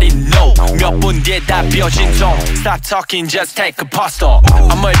you already know 몇 분 뒤에 다 비어진 통 Stop talking just take a pasta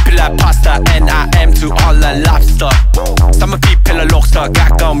I'ma eat like pasta and I am to all like lobster Some people are lobster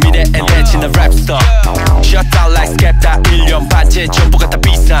가까운 미래에 내지는 랩스터 Shut out like skepta 1년 반째 전부가 다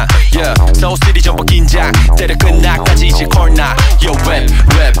비싼 Yeah Soul City 전부 긴장 때려 끝나까지 이제 corner Yo rap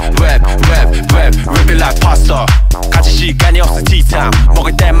it like pasta 가질 시간이 없어 tea time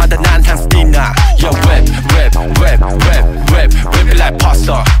먹을 때마다 난 한스티나 Yo rap it like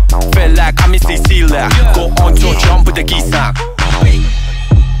pasta Feel like I'm in ZILLA Go on tour 전부 다 기상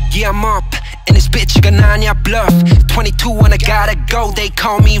Yeah I'm up and this bitch 이건 아니야 bluff 22 and I gotta go They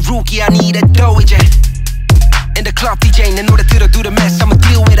call me rookie I need a dough 이제 In the club DJ 내 노래 들어 do the mess I'ma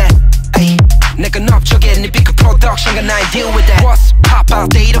deal with that ay 내가 넓적해 네 big production과 나의 deal with that What's pop out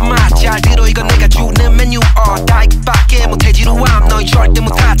데이터 맛잘 들어 이건 내가 주는 메뉴 다 이거밖에 못해 지루함 너희 절대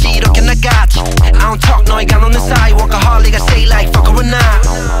못하지 이렇게 나가지 I don't talk 너희가 노는 사이 workaholic I say like fuck her or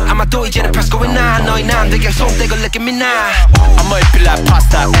not 아마도 이제는 press going on 너희 남들 그냥 손대고 look at me now I'ma eat like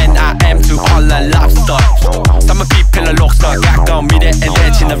pasta and I am to all like lobster Some people are lobster 가까운 미래에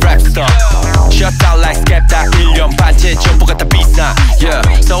내지는 랩스터 Shut out like skepta 1년 반째 전부가 다 비싼 Yeah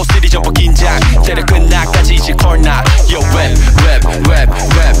Soul City 전부 긴장 때려 끝나까지 이제 corner Yo rap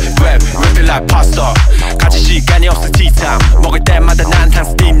it like pasta 가질 시간이 없어 tea time 먹을 때마다 난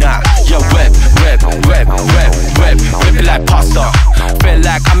한스티나 Yo rap it like pasta Feel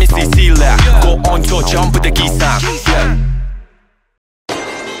like I'm in ZILLA Go on tour 전부 다 기상 Yeah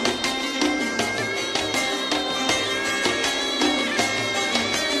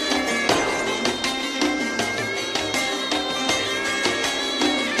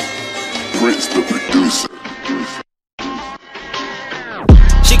The producer.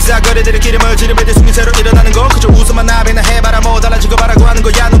 식사거리들의 기름을 지르매대 숨긴 채로 일어나는 거 그저 웃음만 나비나 해봐라 뭐 달라지고 바라고 하는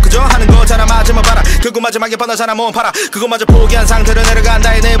거야 넌 그저 하는 거잖아 맞으면 봐라 결국 마지막에 뻔하잖아 몸 팔아 그거마저 포기한 상태로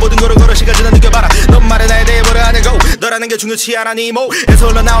내려간다 내 모든 거를 걸어 시간지는 느껴봐라 넌 말에 나에 대해 뭐라 하냐고 너라는 게 중요치 않아 네 모에서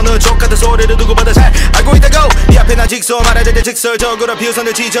흘러나오는 족같은 소리를 누구보다 잘 알고 있다고 네 앞에 난 직소 말해야 될 때 직설적으로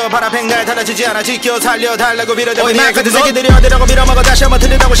비우선을 지져봐라 백날 달라지지 않아 지켜 살려달라고 빌어대고 네 같은 새끼들이 어디라고 밀어먹어 다시 한번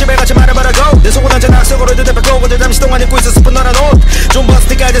틀리다고 시발같이 말해봐라고 내 속은 언제나 악속으로 되돌아고 오늘 잠시 동안 입고 있어 스푼 너란 옷 좀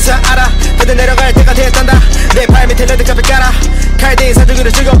버스틱 가져서 알아 그대 내려갈 때가 됐단다 내 위에 발 밑에 레드카펫 깔아 칼대인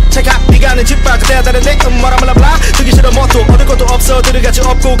사주기를 즐겨 찰칵 네가 아는 집밥 그때야 다른데 뭐라 몰라블라 주기 싫어 뭐또 얻을 것도 없어 들을 가치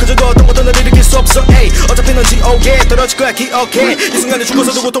없고 그저 어떤 것도 널 일으킬 수 없어 에이 어차피 넌 GOG 떨어질 거야 기억해 이 순간에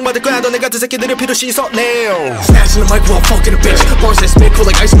죽어서도 고통받을 거야 너네 같은 새끼들을 피로 씻어내요 Snatching the mic while fucking a bitch bars that spit cool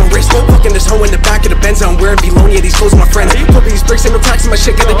like ice on my wrist fucking this hoe in the back of the Benz I'm wearing Belonia these clothes my friends put these bricks in no tax in my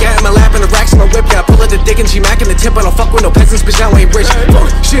shit got the gat in my lap and the racks in my whip yeah pull out the dick and G-Mac in the tip I don't fuck with no peasants bitch I ain't rich fuck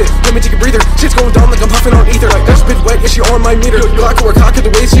shit let me take a breather shit's going down like I'm puffing on ether that spit wet yeah she on my meter I can work hard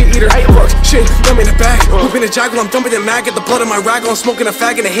the way she eat her hey fuck shit I'm in the back whipping a jag while I'm dumping that mag get the blood in my rag while I'm smoking a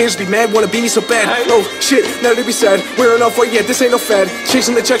fag and the hands be mad wanna be me so bad oh shit now to be sad wearing off weight yeah this ain't no fad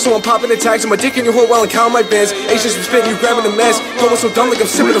chasing the checks so I'm popping the tags and my dick in your hole while I'm counting my bands Asians be spitting you grabbing the mess going so dumb like I'm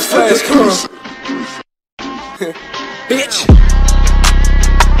sipping a flask bitch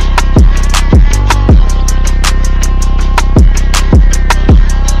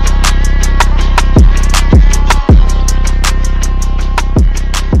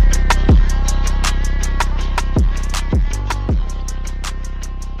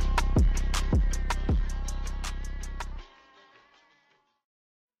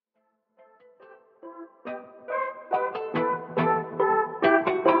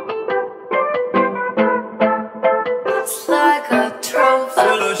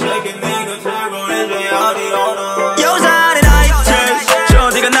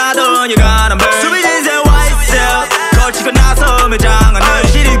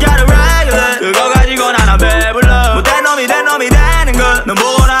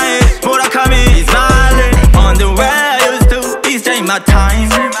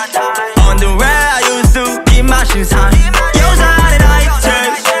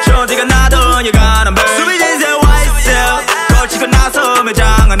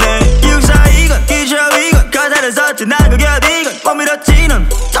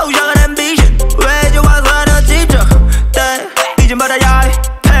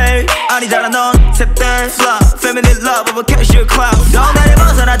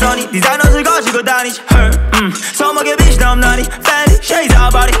디자이너들 거시고 다니지 her 서먹에 빛이 넘나니 Fendi shades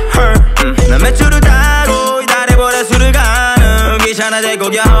our body her 난 맥주를 따고 이달에 보내 술을 가는 귀찮아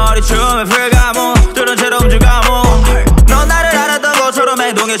대고기야 허리춤에 풀가모 뚫은 채로 움직가모 넌 나를 알았던 것처럼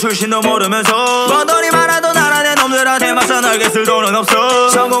행동해 출신도 모르면서 번 돈이 많아도 나라 내 놈들한테 맞서 날개 쓸 돈은 없어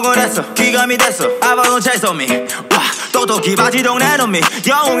성공을 했어 귀감이 됐어 아바돈 chase on me 와 똑똑히 바지 동네 놈이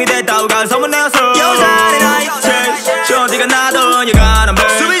영웅이 됐다고 갈 소문내었어 여자는 나이트 쇼지가 나던 여가는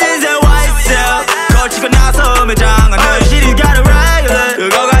별 걸치고 나서 매장은 널 시리 가는 regular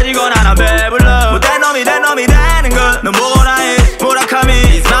그거 가지고 난 배불러 못된 놈이 된 놈이 되는 걸넌 뭐라 해 무라카미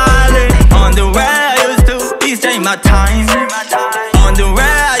is my life on the way I used to this ain't my time on the way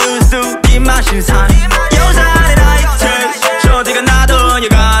I used to 이 맛인 산 여자는 나이트 쇼지가 나던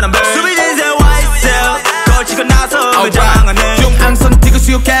여가는 별 수비진세 white cell 걸치고 나서 매장은 중앙선 찍을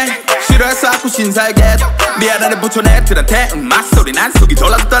수 있게 싫어해서 아꾸 신사에게 미안하네 부촌 애들한테 맛소리 난 속이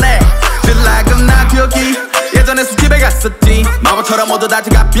졸라졌더네 ZILLA 나 기억이 예전에 술집에 갔었지 마법처럼 모두 다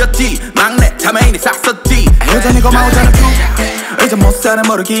지갑이었지 막내 자매인이 쌌었지 여전히 고마우잖아 이제 못사는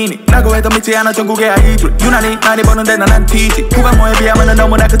모르기니 라고 해도 믿지 않아 전국의 아이돌 유난히 많이 버는데 난 안 튀지 후반모에 비하면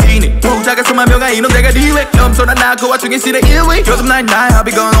너무나 크지니 부작의 수만 명아 이놈 내가 리획 염소난 나 그 와중에 실의 1위 요즘 날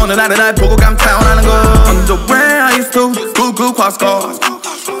합의건 오늘 나를 날 보고 감탄하는 거 On the way I used to 구구 과스코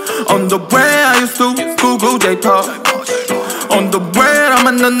On the way I used to 구구 J-pop On the way 안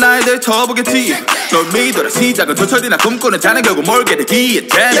맞는 나이들 쳐보겠지 널 믿어라 시작은 저철이나 꿈꾸는 자는 결국 몰게 되기에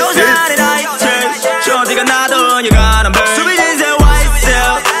여자는 나이트 쇼지가 나던 여가는 별 수비진세 white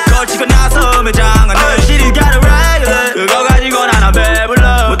cell 걸치고 나서 매장은 널 시리 가는 regular 그거 가지고 난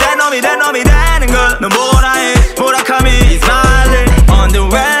배불러 못된 놈이 된 놈이 되는 걸넌 뭐라 해 무라카미 is my life on the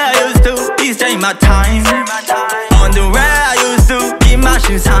way I used to this ain't my time on the way I used to 이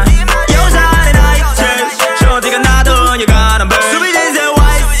맛인 산 여자는 나이트 쇼지가 나던 여가는 별 수비진세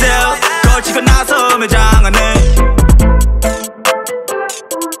white cell 걸치고 나서 매장은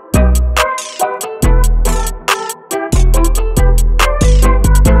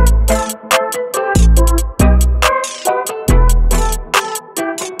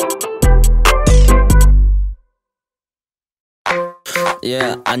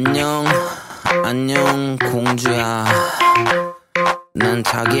안녕 공주야 난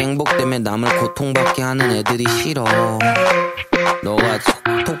자기 행복 때문에 남을 고통받게 하는 애들이 싫어 너가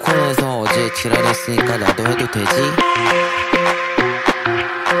토콘에서 어제 지랄했으니까 나도 해도 되지?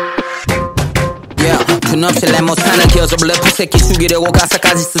 돈 없이 랩 못하는 기어접 래퍼 새끼 죽이려고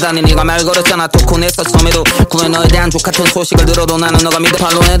가사까지 쓰다니 네가 말 걸었잖아 토큰에서 처음에도 구해 너에 대한 족같은 소식을 들어도 나는 너가 믿어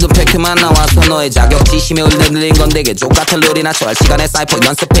팔로에도 팩트만 나와서 너의 자격지심에 흘러들린 건 되게 족같은 룰이나 좋아할 시간에 사이퍼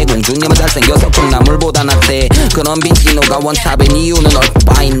연습해 공주님은 잘생겨서 콩나물보다 낫대 그런 빈지노가 원탑인 이유는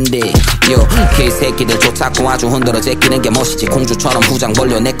얼빠인데 요 개새끼들 쫓아고 아주 흔들어 제끼는 게 멋이지 공주처럼 후장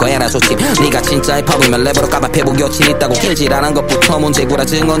벌려 내거 해라 좋지 네가 진짜 힙합이면 랩으로 까바페고 여친 있다고 킬질하는 것부터 문제구라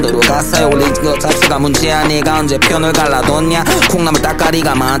증언으로 가사에 올린 것 자체가 문제야 네가 언제 편을 갈라뒀냐 콩나물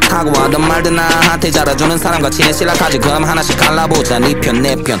따까리가 많다고 하든 말든 나한테 잘해주는 사람과 친해질라까지 그럼 하나씩 갈라보자 네 편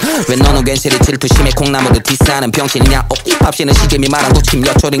내 편 왜 너는 괜시리 질투심에 콩나물을 디스하는 병신이냐 힙합씨는 시계미 말한 도침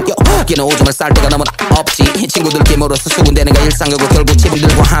여초린 여기는 오줌을 쌀 데가 너무나 없지 친구들끼리 모여서 수군대는 거 일상이고 결국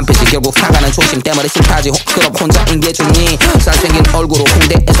지분들과 한 패씩 결국 사가는 조심 때문에 싫다지 그럼 혼자 인계주니 잘생긴 얼굴로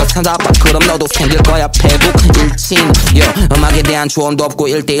홍대에서 찾아봐 그럼 너도 생길 거야 패국 일친 음악에 대한 조언도 없고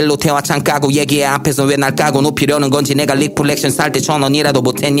 1대1로 대화창 까고 얘기해 앞에서 왜 날 까고 높이려는 건지 내가 리플렉션 살 때 1,000원이라도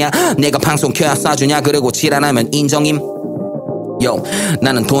보탰냐 내가 방송 켜야 쏴주냐 그리고 지랄하면 인정임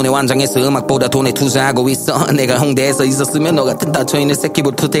나는 돈에 완장해서 음악보다 돈에 투자하고 있어 내가 홍대에서 있었으면 너 같은 다쳐있는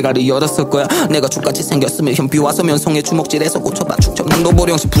새끼부터 대가리 열었을 거야 내가 죽같이 생겼으면 현비 와서 면성에 주먹질해서 꽂혀봐 축척남도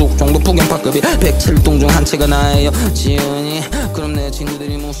보령시 부족 정도 풍경파급이 107동 중 한 채가 나예요 지은이 그럼 내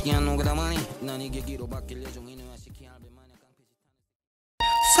친구들이 무시한 농그다머니 난 이게 기로 바뀔 예정이네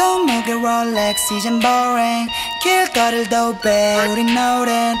손목에 롤렉스 이젠 boring 길거리를 도배 우린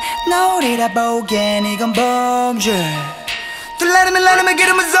노래라 보기엔 이건 범죄 또 let me get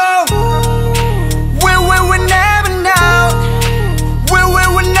in my zone we never know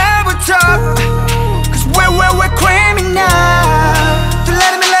we never talk cause we're criminal 또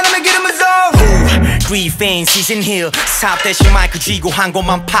let me get in my zone Grieving season here 사업 대신 마이크 쥐고 한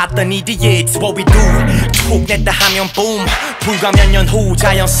곳만 팠던 idiots what we do 툭 냈다 하면 boom 불과 몇 년 후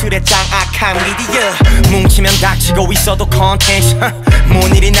자연스레 장악한 미디어 뭉치면 닥치고 있어도 컨텐츠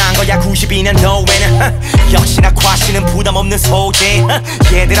뭔 일이 난 거야 92년도에는 역시나 과시는 부담 없는 소재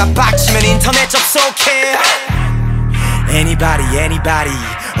얘들아 빡치면 인터넷 접속해 Anybody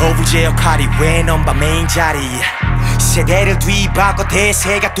오브제 역할이 왜 넘바 메인 자리 세대를 뒤바꿔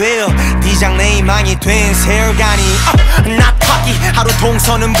대세가 되어 디장네이망이 된 세월간이 나 타기 하루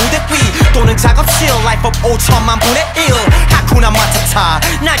동서는 무대 위 또는 작업실 Life of 5천만 분의 1 하쿠나 마타타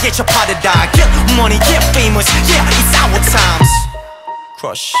나게 접하듯다 Get money get famous Yeah it's our times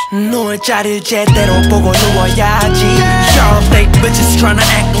Crush 누울 자리를 제대로 보고 누워야지 You're fake bitches tryna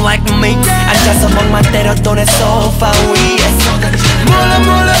act like me 앉아서 먹만 때려도 내 소파 위에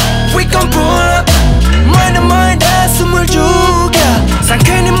몰라 we gon' pull up mind 숨을 죽여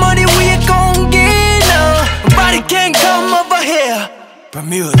상쾌한 머리 위에 공기 No Nobody can come over here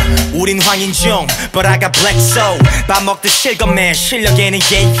Bermuda 우린 황인종 But I got black soul 밥 먹듯 실검해 실력에는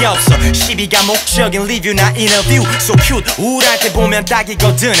예의 없어 시비가 목적인 리뷰나 인터뷰 So cute 우울할 때 보면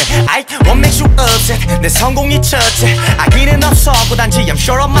딱이거든 I won't make you upset 내 성공이 첫째 아기는 없었고 단지 I'm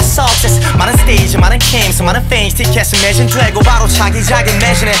sure of my success 많은 스테이지 많은 캠스 많은 페인스 티켓은 매진되고 바로 차기작은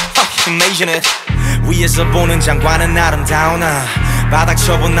매진해 Imagine it 위에서 보는 장관은 아름다우나 바닥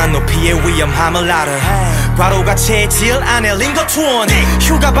처분한 높이의 위험함을 알아 과로가 체질 안에 링거투원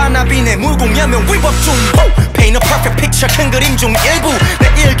휴가 반납이네 물공여면 위법 중 Paint a perfect picture 큰 그림 중 일부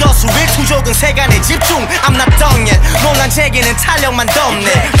내 일거수일투족은 세간에 집중 I'm not done yet 논란 제기는 탄력만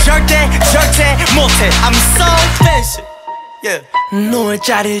덮네 절대 못해 I'm so fancy Yeah. 누울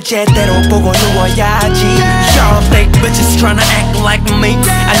자리를 제대로 보고 누워야지 You're fake bitches tryna act like me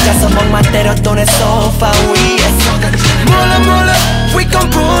앉아서 먹만 때려도 내 소파 위에 몰라 we gon'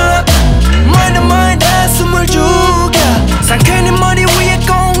 pull up mind 숨을 죽여 상쾌한 머리 위에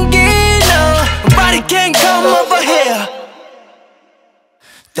공기 No Nobody can come over here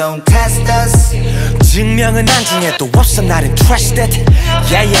Don't test us 증명은 안중에도 없어 나는 trusted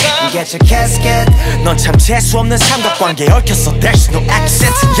Yeah Get your casket 넌 참 재수없는 삼각관계에 얽혔어 There's no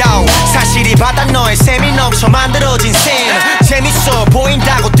accent Yo 사실이 바다 너의 셈이 넘쳐 만들어진 셈 재밌어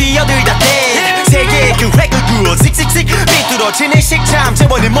보인다고 뛰어들다 대 세계의 그 획을 그어 씩씩씩 삐뚤어지는 식참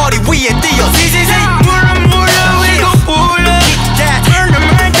재벌이 머리 위에 띄어 지지직 물어 we gon' pull up Turn the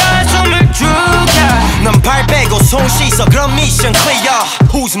mind 가슴을 죽여 넌 발 빼고 손 씻어 그럼 미션 clear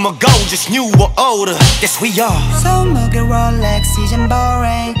Who's my goal just new or older Yes we are 손목에 롤렉스 이젠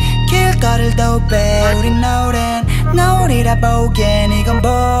boring 길거리를 도배 우린 노래라 보기엔 이건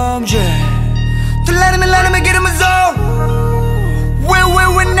범죄 또 let me get in my zone we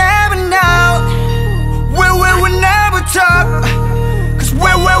never know we never talk cause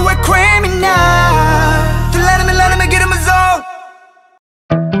we're criminal 또 let me get in my zone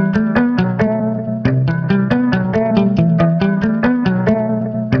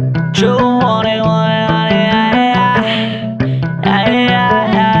좋아해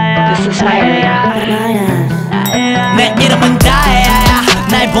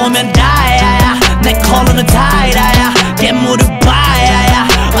보면 다야 내 컬러는 다이다야 괴물은 바야야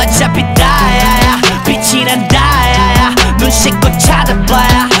어차피 다야야 빛이 난다야 눈 씻고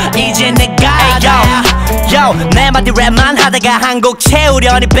찾아봐야 이제 내가 다야 내 마디 랩만 하다가 한 곡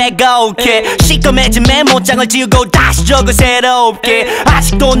채우려니 빼곡해 시커매진 메모장을 지우고 다시 적어 새롭게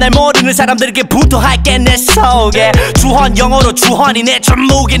아직도 날 모르는 사람들에게 부도할게 내 속에 주헌 영어로 주헌이 내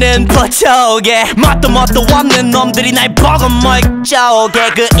전무기는 버쩍에 멋도 없는 놈들이 날 보고 멀쩡해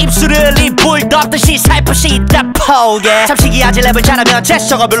그 입술을 이불 덮듯이 살포시 다 포개 잠시기하지 랩을 잘하면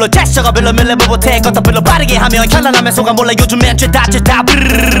제스처가 별로 밀레버 못해 것도 별로 빠르게 하면 현란하면 속아 몰라 요즘엔 죄다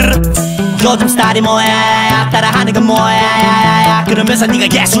요즘 스타일이 뭐야 따라하는 건 뭐야 그러면서 네가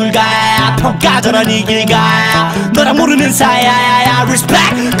예술가야 평가절한 이 길가 너랑 모르는 사이야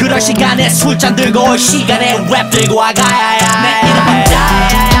respect 그럴 시간에 술잔 들고 올 시간에 랩 들고 와가야 내 이름은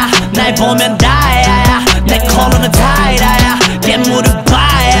다야 날 보면 다야 내 컬러는 다이다야 괴물은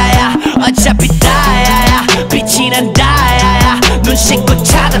바야야 어차피 다야야 빛이 난 다야야 눈 씻고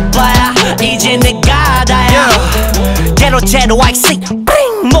찾아봐야 이제 내가 다야 제로 I see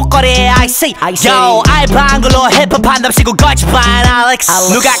목걸이에 I see Yo 알바 한글로 힙합 한답시고 거치반 Alex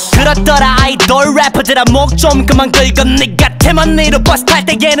누가 그렇더라 아이돌 래퍼들아 목 좀 그만 긁어 니 같으면 니로 버스 탈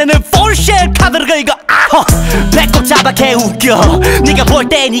때 얘네는 full shit 카드를 긁어 배꼽 잡아 개웃겨 니가 볼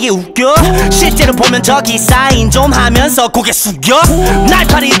땐 이게 웃겨 실제로 보면 저기 사인 좀 하면서 고개 숙여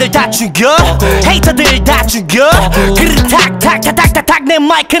날파리들 다 죽여 헤이터들 다 죽여 그릇 탁탁탁탁탁탁 내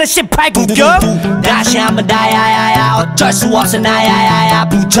마이크는 18 구겨 다시 한번 다야야야 어쩔 수 없어 나야야야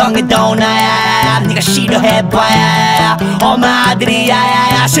부정해도 나야야야 네가 싫어해봐야야야 엄마 아들이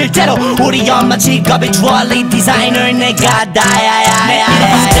야야야 실제로 우리 엄마 직업이 주얼리 디자이너 내가 다야야 내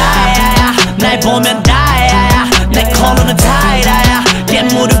이름은 다야야 날 보면 다야야 내 컬러는 다이다야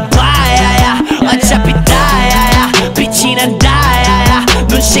괴물은 바야야 어차피 다야야 빛이 난 다야야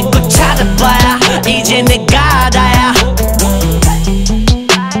눈 씻고 찾아봐야 이제 내가 다야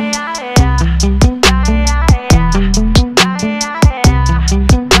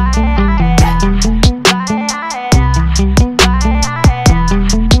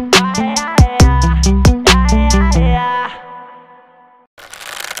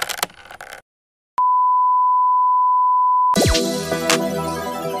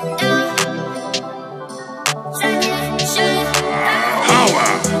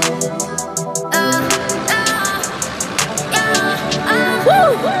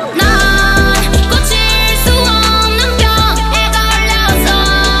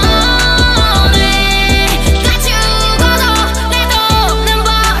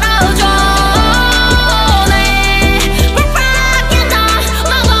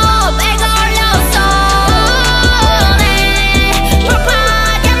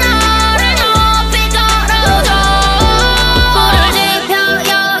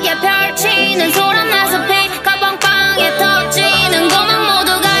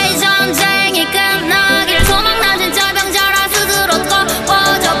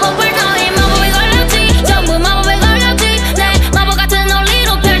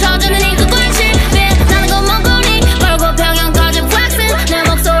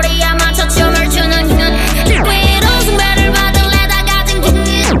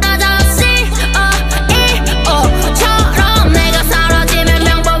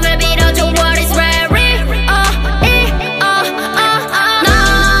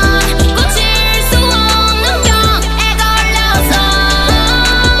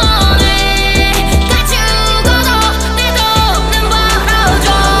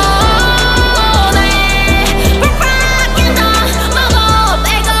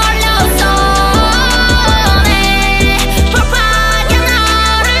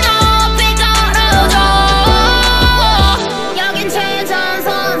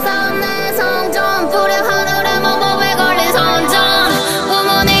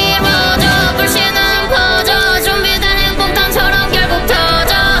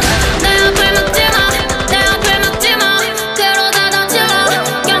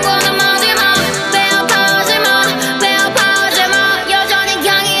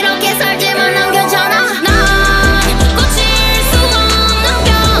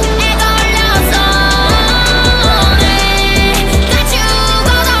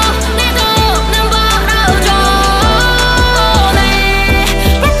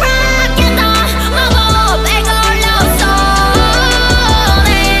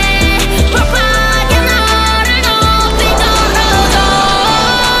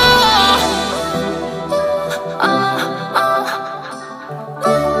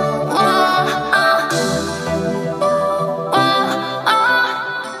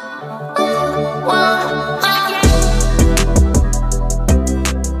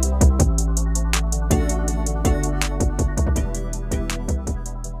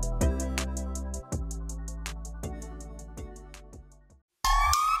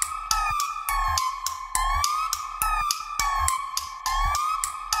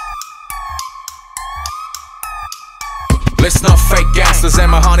Listen up fake gangsters and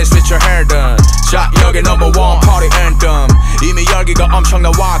my honeys with your hair done. 자 여기 number one party anthem. 이미 열기가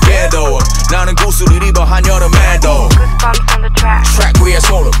엄청나 와게도 나는 구슬을 입어 한여름에도. Goosebumps on the track. Track 위에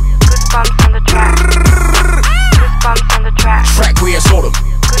소름. Goosebumps on the track. Goosebumps on the track. Track 위에 소름.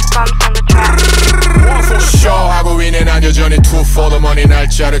 Goosebumps on the track. One for sure 하고 있는 난 여전히 two for the money.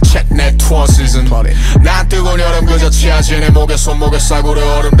 날짜를 check 내 tour season. 난 뜨거운 여름 그 자체하지 내 목에 손목에 싸구려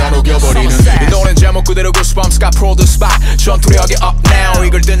얼음 다 녹여버리는 이 노래는 제목 그대로 Goosebumps가 produce spot. 전투력이 up now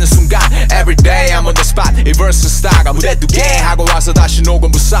이걸 듣는 순간 Every day I'm on the spot. 이 verse 스타가 무대 두 개 하고 와서 다시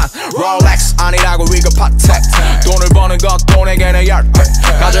녹음 부산. Rolex 아니라고 이거 파텍. 돈을 버는 것도 내게는 얇게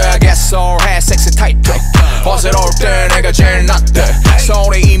가져야겠어 해 섹시 타이트. 어새로울 때 내가 제일 낫대.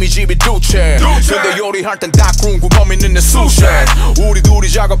 서울에 이미 집이 두 채. 근데 요리할 땐 닭궁 구멍 있는 내 수셰. 우리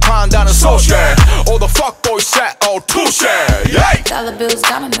둘이 작업한다는 소셰. All the fuckboys set all touche. Dollar bills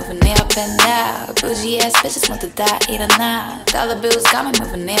got me moving up and down. Bougie ass bitches want to die, eat or not. Dollar bills got me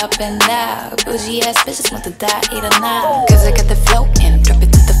moving up and down. Bougie ass bitches want to die, eat or not. Cause I got the flow and drop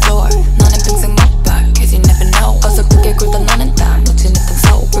it to the floor. 너는 평생 못 봐, cause you never know. 어서 크게 굴던 너는 다 묻힌 듯한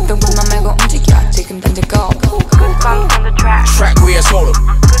소울. 불평불만 말고 움직여, 지금 던지고. Goosebumps on the track. Track 위에 소름.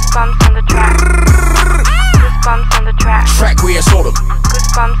 Goosebumps on the track. Goosebumps on the track. Track 위에 소름.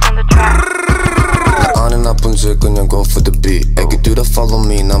 Goosebumps on the track. 안 해 나쁜 짓 그냥 go for the beat. 애기들아 follow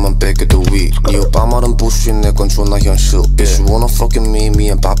me 나만 뺏겨 the weed. 네 오빠 말은 bullshit 내건 존나 현실. If you wanna fucking me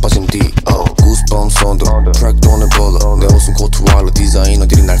안 바빠진 D. Goosebumps on the track 돈을 벌어. 내 옷은 코트 와일러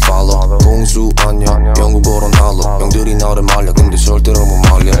디자이너들이 날 follow. 봉수 안녕 영국 보런 할로. 형들이 나를 말려 근데 절대로 못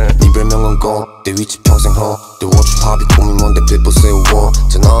말려. 네 별명은 고 내 위치 평생 호. 내 watch hobby 꿈이 뭔데 people say what.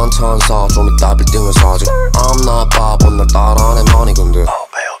 쟤난 천사 좀 이따 빌딩을 사지. I'm not 바보 날 따라하네 money 근데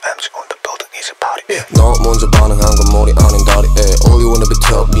너 먼저 반응한 건 머리 아닌 다리. All you wanna be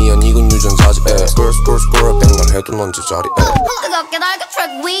tell 미안 이건 유전자지. Squirrel squirrel squirrel 백날 해도 넌 제자리. 뜨겁게 달고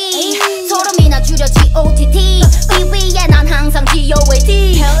track 위 소름이나 줄여 GOTT. BewhY 난 항상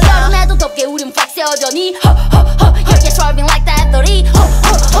GOAD. 여름에도 덥게 우린 flex 여전히. You're striving like that 30.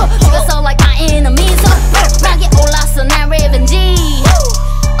 죽었어 like my enemies. 락이 올랐어 난 revenge.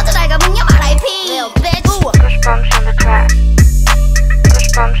 어쩌 날 가문요 RIP. Little bitch. Goosebumps on the track.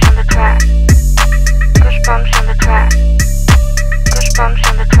 Goosebumps on the track. Goosebumps on the track. Goosebumps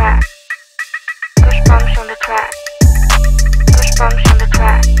on the track. Goosebumps on the track. Goosebumps on the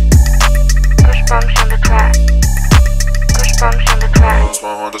track. Goosebumps on the track. Goosebumps on the track.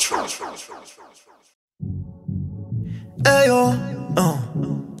 Ayo,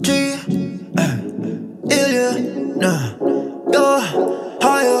 G, 1, go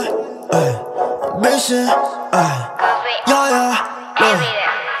higher, mission, yeah.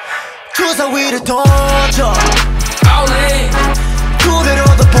 주사 위를 던져 All in 그대로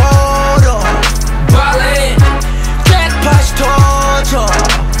더 벌어 Ballin 잭팟이 터져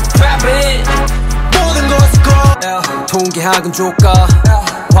Rappin 모든 것을 걸 통계학은 조까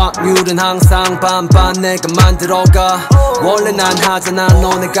확률은 항상 반반 내가 만들어가. 원래 난 하잖아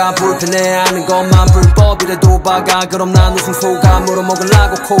너네가 불편해하는 것만 불법이라도 박아. 그럼 난 우승 소감으로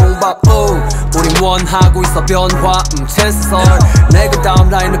먹으려고 콩밥. 우린 원하고 있어 변화 찬스설. 내가 다음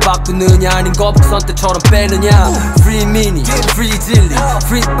라인을 바꾸느냐 아닌 거부터 선택처럼 빼느냐. Free mini, free 질리,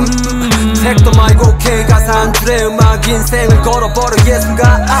 free 택도 말고 K 가사 한 줄의 음악 인생을 걸어버려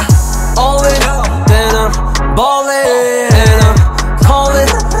예술가. All in, then I'm ballin' and I'm calling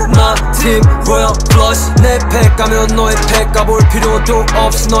my team royal flush. 내 팩 가면 너의 팩 가볼 필요도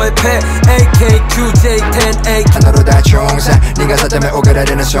없이 너의 팩 AKQJ10A 하나로 다 총사 네가 서자면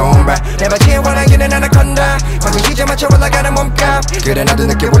오그라드는 손발 내 바지에 원하기는 아나콘다 방금 시제 맞춰 올라가는 몸값 그래 나도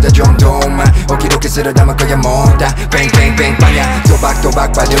느껴보자 좀 도마 오키도키 쓸어 담을 거야 못다 뱅뱅뱅 방향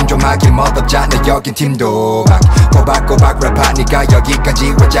도박도박 발음 좀 하기 멋없자 내 여긴 팀 도박 꼬박꼬박 랩하니까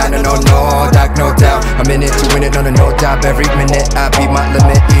여기까지 왔잖아 no doubt no doubt A minute to win it on a no doubt Every minute I beat my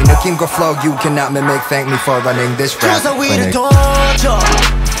limit 이 느낌과 flow you cannot mimic Thank me for running this rap 주사 위를 던져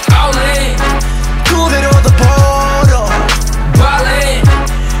All in 그대로 더 벌어 Ballin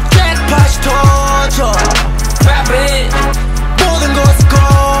잭팟이 터져 Rappin 모든 것을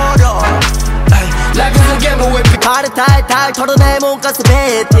걸어 Life is a gamble with 발을 탈탈 털어내 몸가스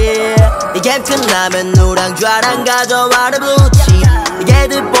뱉지. 이 게임 끝나면 누랑 좌랑 가져와라 블루칩.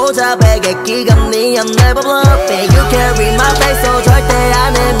 이게들 보자 베개 끼감 니 I'm never bluffing. You carry my face so 절대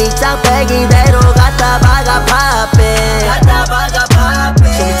안해 밑장 빼기대로 갖다 박아 poppin'. 갖다 박아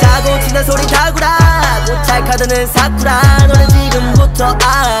poppin'. 숨이 차고 치는 소리 다구라. 고찰 카드는 사쿠라. 너는 지금부터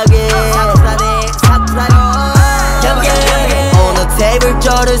악해. 사쿠라네 사쿠라요. 오늘 테이블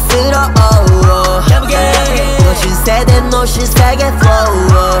저를 쓸어 신세대 노신 세계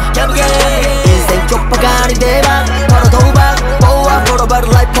flow 인생 쪽박아니 대박 바로 도박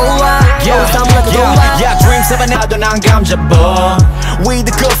나도 난 감잡어 We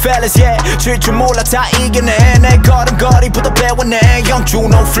the good fellas yeah 줄 줄 몰라 다 이겨내 내 걸음걸이부터 배워내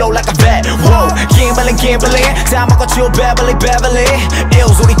영주노 flow like a vet Whoa Kimberlin 다 먹어줘 Beverly 이ll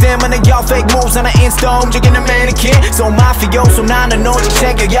소리 때문에 y'all fake moves 하나 인스타 움직이는 mannequin So mafioso 나는 오직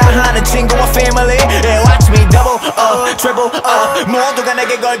챙겨야 하는 친구와 family yeah, Watch me double up triple up 모두가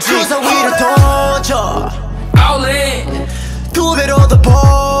내게 걸지 주사 위로 던져 All in 두 배로 더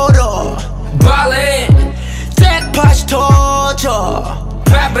벌어 Ballin 잭팟이 터져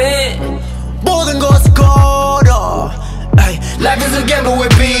Poppin 모든 것을 걸어 Life is a gamble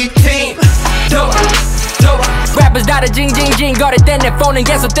with B-Team Rappers 다 징징징 거릴 땐 내 폰은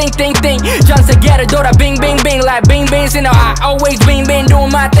계속 띵띵띵 전 세계를 돌아 빙빙빙 like 빙빙 You know I always bing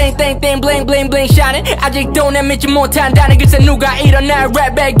doing my thing bling bling bling shining 아직도 내 믿지 못한다는 글쎄 누가 일어나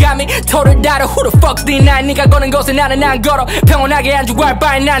랩에 감히 토를 달아 Who the fuck's D9 네가 거는 곳에 나는 안 걸어 평온하게 안주할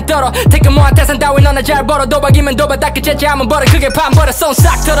바에 난 떨어 Take a more 태산 따위 너나 잘 벌어 도박이면 도박답게 채취하면 벌어 그게 판 벌어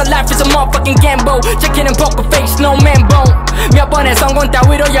손싹 털어 Life is a motherfucking gamble check이는 poker face no man bone 몇 번의 성공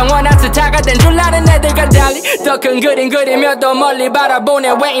따위로 영원한 스타가 된 줄 아는 애들과 달리 더 큰 그림 그리며 더 멀리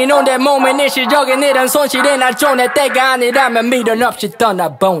바라보네 Waiting on that moment 일시적인 이런 손실에 날 쪼내 때가 아니라면 미련 없이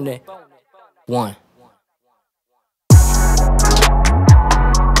떠나보네 One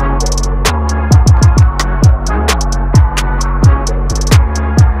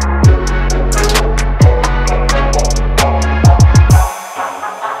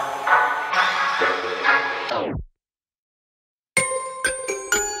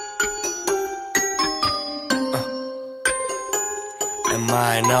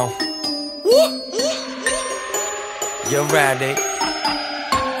I know you're ready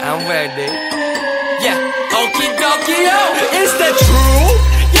I'm ready Yeah Okie dokie yo Is that true?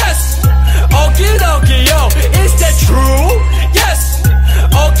 Yes Okie dokie yo Is that true? Yes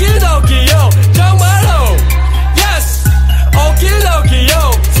Okie dokie yo 정말로 Yes Okie dokie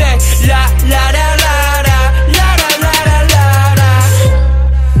yo Say la la la la la la la la la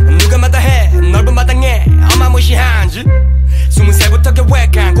누가 마다해 넓은 마당에 어마무시한 짓 20살부터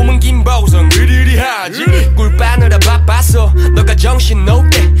계획한 꿈은 긴 보성 으리으리하지 꿀 빠느라 바빴어 너가 정신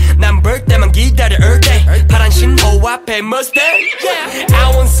놓게 난 벌 때만 기다려 all day 파란 신호 앞에 Mustang yeah.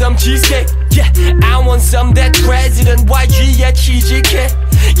 I want some cheesecake yeah. I want some that president YG의 GGK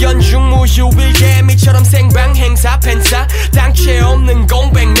연중 무휴일 개미처럼 생방 행사 팬사 당최 없는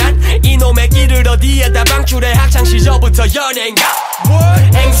공백난 이놈의 길을 어디에다 방출해 학창시절부터 연예인가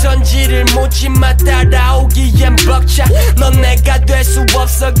행선지를 묻지마 따라오기엔 벅차 넌 내가 될 수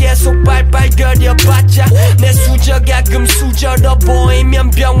없어 계속 발발거려봤자 내 수저가 금수저로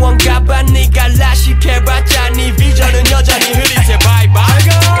보이면 병원 가봐 네가 라식해봤자 네 비전은 여전히 흐릿해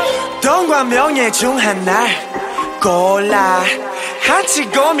바이바이 돈과 명예 중 하나 골라 한치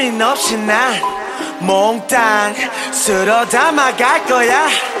고민 없이 난 몽땅 쓸어 담아갈 거야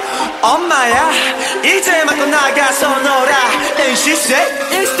엄마야 이제 맞고 나가서 놀아 And she said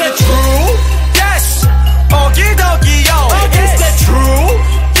Is that true? Yes 오기도기요 Is that true?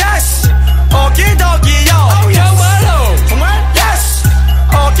 Yes 오기도기요 정말로 Yes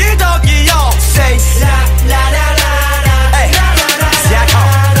오기도기요 Say la la la la la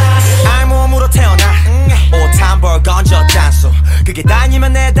la 알 몸으로 태어나 옷 한 벌 건져 짠소 그게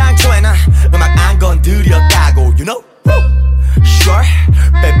다니면 내 당초에는 음악 안 건드렸다고 You know? Sure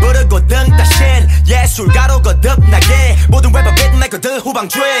배부르고 등 따신 예술가로 거듭나게 모든 래퍼 빗메이커들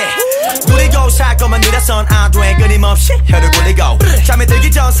후방주에 누리고 살 거면 느려선 안 돼 끊임없이 혀를 굴리고 잠이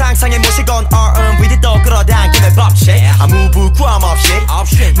들기 전 상상에 모시곤 R&B도 또 끌어당기는 법칙 아무 부끄럼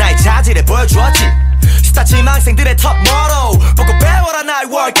없이 나의 자질을 보여주었지 스타 지망생들의 톱 모로 보고 배워라 나의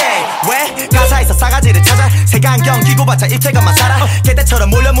workday 왜 가사에서 싸가지를 찾아 색안경 끼고 봤자 입체감만 살아 개떼처럼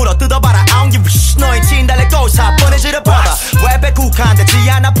몰려 물어 뜯어봐라 I don't give a shit 너의 진달래고 사뻔해지려 봐봐 웹에 국한되지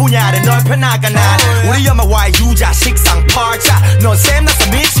않아 분야를 넓혀나가 난 우리 엄마 와의 유자 식상 팔자 넌 샘나서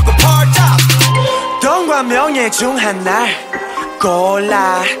미치고 팔자 돈과 명예 중 하나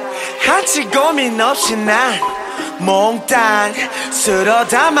골라 한치 고민 없이 난 몽땅 쓸어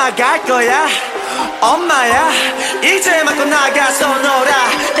담아갈 거야 엄마야 이제 맞고 나가서 놀아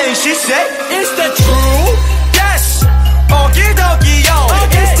And she said Is that true? Yes 오기도기요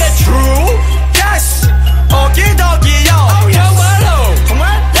Is that true? Yes 오기도기요 정말로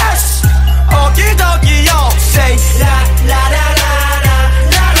Yes 오기도기요 Say la la la la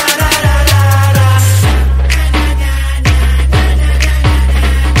la la la la la la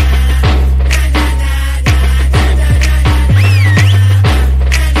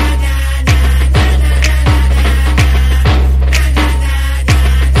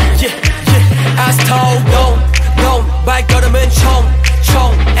I was told go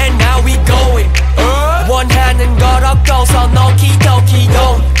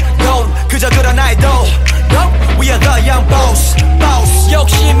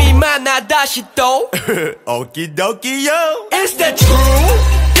okidoki yo. Is that true?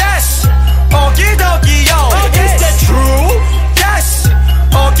 Yes. Okidoki yo. Is that true? Yes.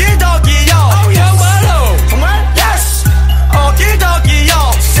 Okidoki yo. 정말로? 정말? Yes. Okidoki yo.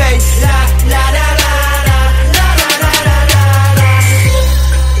 Say la la la la.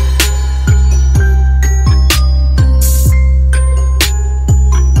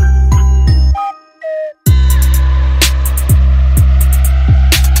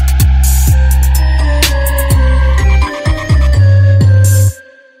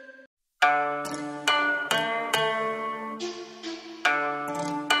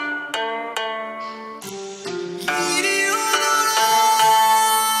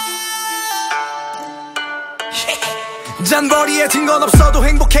 잔머리에 든 건 없어도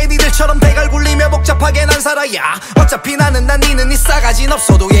행복해 니들처럼 대갈 굴리며 복잡하게 난 살아야 어차피 나는 난 니는 이 싸가진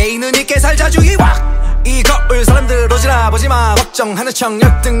없어도 예의는 있게 살자 주의와 이 거울 사람들 오지나 보지마 걱정하는 척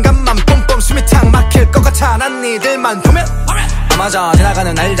열등감만 뿜뿜 숨이 탁 막힐 것 같아 난 니들만 보면 맞아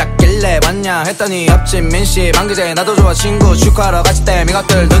지나가는 날 잡길래 왔냐 했더니 옆집 민씨 방그제 나도 좋아 친구 축하하러 같이 땜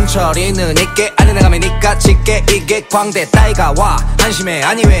이것들 눈처리는 있게 아니 내가 미니까 짙게 이게 광대 따위가 와 한심해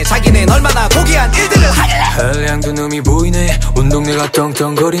아니 왜 자기는 얼마나 고귀한 일들을 하길래 한량도 놈이 보이네 온 동네가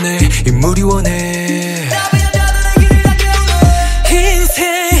떵떵거리네 인물이 원해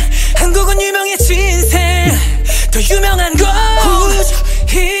인생 한국은 유명해진 인생 더 유명한 건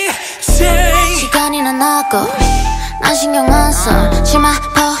희생 시간이 난 나고 난 신경 안 써 치마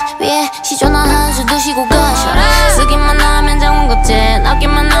퍼 위에 시조나 한술 드시고 가셔 쓰기만 하면 장문급제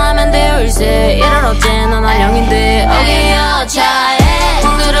낚기만 하면 대울세 이럴 어째 넌 한량인데 어기여차에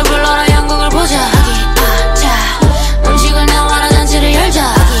형들을 불러라 영국을 보자 어기여차 음식을 내와라 잔치를 열자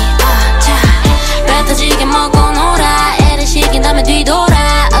어기여차 배 터지게 먹고 놀아 애를 시킨 다음에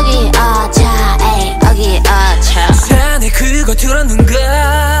뒤돌아 어기여차 에이 어기여차 자네 그거 들었는가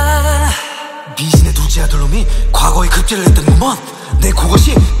미신의 둘째 아들놈이 과거에 급제를 했던 놈은 내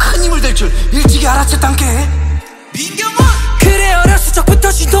그것이 큰 힘을 될 줄 일찍이 알았었단게 민경원 그래 어렸을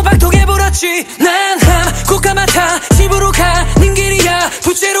적부터 신토박통해 불었지 난 국가 맡아 집으로 가는 길이야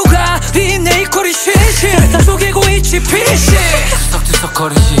부채로 가린 내 이코리 실실 속이고 있지 피시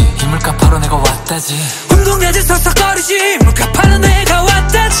들썩들썩거리지 이 물가파로 내가 왔다지 운동야지 썩썩거리지 물가파로 내가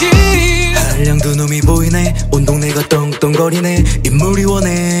왔다지 한량도 놈이 보이네 온 동네가 떵떵거리네 인물이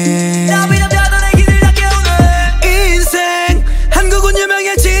원해 인생 한국은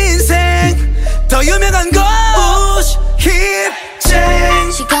유명해진 인생 더 유명한 건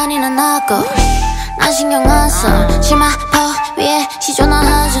힙쟁 시간이 난 나고 난 신경 안 써 치마 퍼 위에 시조나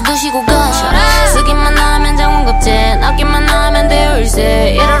한술 드시고 가셔 쓰기만 하면 장문급제 낚기만 하면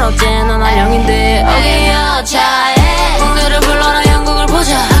대울세 이럴 어째 넌 한량인데 어기여차에 형들을 불러라 영국을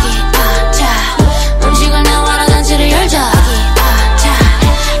보자 어기여차 음식을 내와라 잔치를 열자 어기여차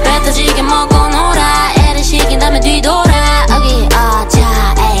배 터지게 먹고 놀아 애를 시킨 다음에 뒤돌아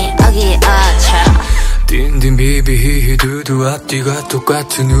어기여차 에이 어기여차 딘딘 비비히히 두두 앞뒤가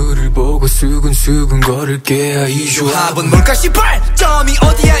똑같은 우를 보고 수근수근 걸을게 이조 합은 뭘까 씨발 점이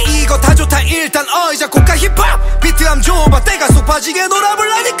어디야 이거 다 좋다 일단 어이자 고가 힙합 비트함 줘봐 때가 쏙 빠지게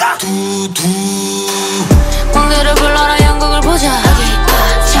놀아볼라니까 두두 형들을 불러라 영국을 보자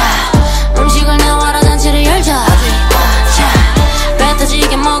어기여차 음식을 내와라 잔치를 열자 어기여차 배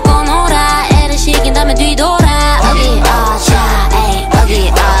터지게 먹고 놀아 애를 시킨 다음에 뒤돌아 어기여차 에이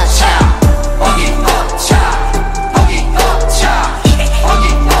어기여차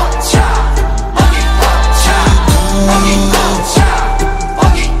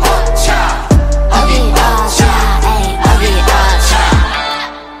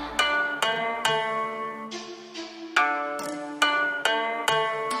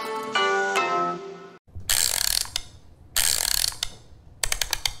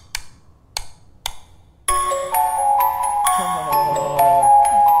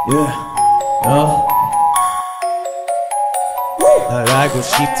날 알고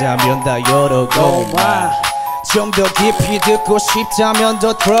싶다면 다 열어고 좀 더 깊이 듣고 싶다면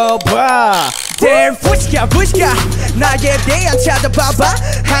더 들어봐 Damn 부시가 나에 대한 찾아봐봐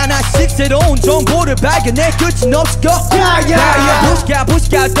하나씩 새로운 정보를 발견해 끝은 없을 거 나의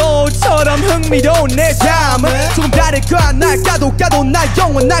부시가 너처럼 흥미로운 내 삶은 조금 다를 거야 날 까도 날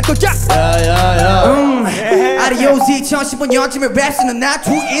영원할 거야 아리오지 2015년쯤에 랩스는 나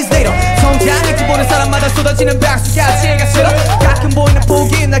 2 years later 성장할지 보는 사람마다 쏟아지는 박수가 제가 싫어 가끔 보이는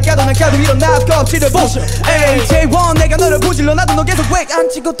포기 날 까도 일어나 껍질을 보셔 J1 내가 너를 부질러 나도 너 계속 왜 안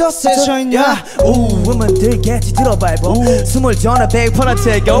찍어 더 세져있냐 음은 들겠지 들어봐요 숨을 전화 100%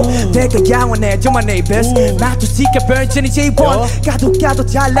 채고 대가 양원해 정말 내 best 나도 Sik-K 버전이 J1 가도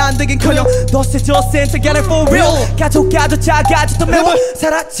잘 안되긴커녕 더 세져 센터가는 for real 가도 작아져 또 매워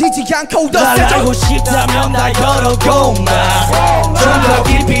사라지지 않고 더 세져 알고 싶다면 나 여러 곳만 좀 더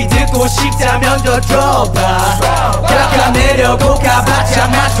깊이 듣고 싶다면 더 들어봐 깎아내려고 가봤자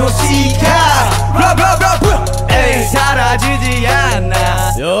맞춰 Sik-K 에이 사라지지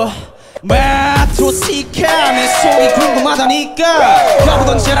않아 맞춰 Sik-K 내 속이 궁금하다니까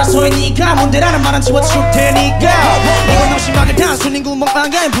여보던 제라소이니까 뭔데라는 말은 지워줄 테니까 이건 너무 심하게 단순히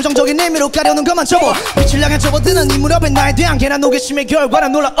구멍방향 부정적인 의미로 가려는 것만 접어 빛을 향해 접어드는 이 무렵에 나에 대한 괜한 호기심의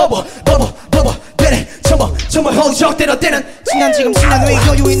결과는 놀라 버버 때려 첨버 허우적 때는 지난 지금 지난 후에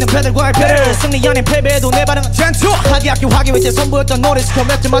여유 있는 패들과의 패를 승리 아닌 패배에도 내 반응은 전투 하기 위해 선보였던 노래 스켜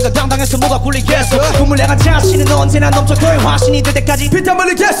몇 점마다 당당해서 뭐가 굴리겠어 꿈을 내가 자신은 언제나 넘쳐 너의 화신이 될 때까지 피땀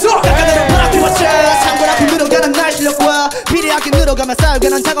흘리겠어 깎아내려 바라피워차 상관없이 늘어가는 나의 실력과 비리하게 늘어가면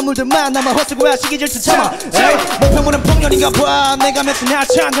쌓여가는 작은 물들만 남아 헛수고야 시기 질투 참아 목표물은 폭렬인가 봐 내가 맺힌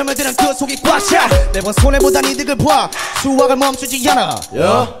하찮은 점들은 그 속이 꽉 차 매번 손해보단 이득을 봐 수확을 멈추지 않아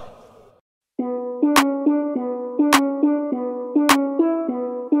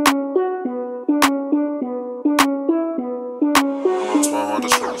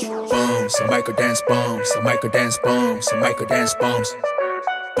Some micro dance bombs, some micro dance bombs, some micro dance bombs.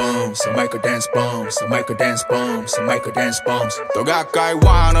 Some micro dance bombs, some micro dance bombs, some micro dance bombs. 더 가까이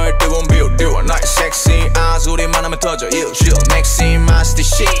와 너의 뜨거운 뷰티와 나의 섹시 eyes 우리만 하면 터져 일실 맥시마스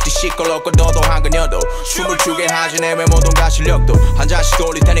디시 걸었고 너도 한 그녀도 춤을 추게 하지 내 외모동과 실력도 한 잔씩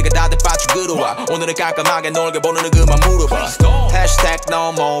돌릴 테니까 다들 빠져 와 오늘은 깔끔하게 놀게 보는 그만 물어봐 해시태그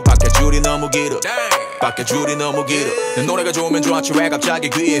너무 밖에 줄이 너무 길어 밖에 줄이 너무 길어 내 노래가 좋으면 좋았지 왜 갑자기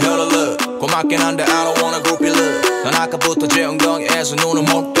귀에 흘러 고맙긴 한데 I don't wanna groupie love 난 아까부터 제 엉덩이에서 눈을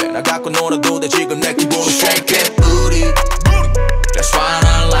못 떼 나 갖고 놀아도 돼 지금 내 기분은 shake it booty That's why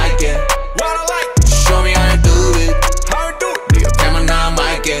I like it Show me how you do it 네 옆에만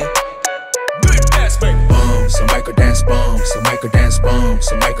남아있게 Some micro dance bombs, some micro dance bombs,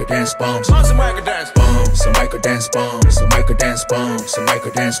 some micro dance bombs, some micro dance bombs, some micro dance bombs, some micro dance bombs, some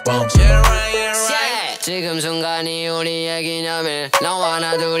micro dance bombs. Yeah right. 지금 순간이 우리 얘기냐면 너와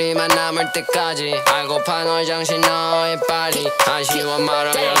나 둘이만 남을 때까지 알고파 너의 정신 너의 빨리 아쉬워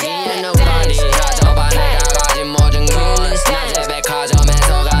말아 여기에 nobody 가져봐 내가 가진 모든 건 낮에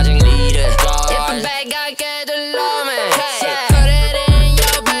백화점에서 가진 리드 예쁜 백악게 둘러매 Put it in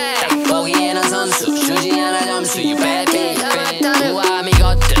your bag 보기에는 선수 주지 않아 점수 You bad bitch 우아함이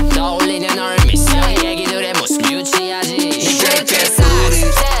겉듯 떠올리는 널 miss 너의 얘기들의 모습 유치하지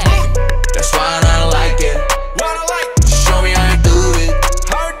That's why I like it. Show me how you do it.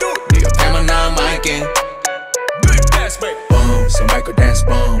 네 옆에만 남아있게. Some micro dance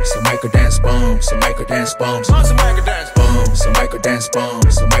bombs, some micro dance bombs, some micro dance bombs, some micro dance bombs, some micro dance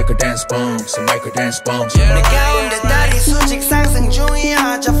bombs, some micro dance bombs, some micro dance bombs. 내 가운데 다리 수직 상승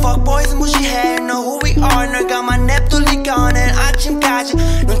중이야. 저 fuckboys 무시해. Know who we are. 널 가만 냅둘리까 오늘 아침까지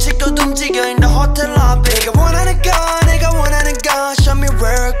눈치껏 움직여 in the hotel lobby. 내가 원하는 건 내가 원하는 건 Show me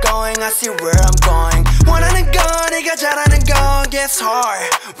where we're going. I see where I'm going. 원하는 건 내가 잘하는 건 Gets hard.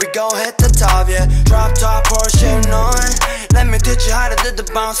 We go hit the top, yeah. Drop top Porsche on. Let me teach you how to do the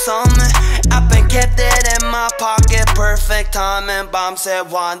bounce on me. I've been kept it in my pocket. Perfect timing. 밤새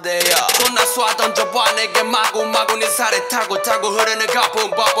one day up. 나 쏴 던져봐 내게 마구마구 네 살에 타고 흐르는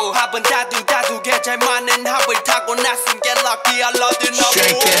거품 버블 합은 다두게 잘 맞는 합을 타고 났음 Get lucky I love you 너무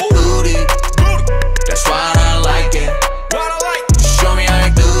Shake that booty. That's why I like it. Show me how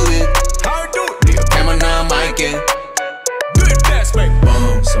you do it. 네 옆에만 남아있게.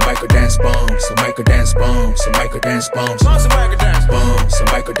 Some micro dance bombs, some micro dance bombs, some micro dance bombs, some micro dance bombs, some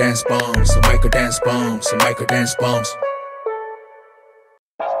micro dance bombs, some micro dance bombs, some micro dance bombs.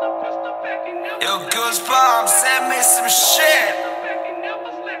 Yo, Goosebumps, send me some shit.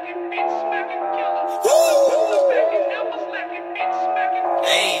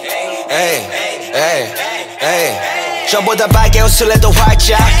 저보다 밝게 웃을래도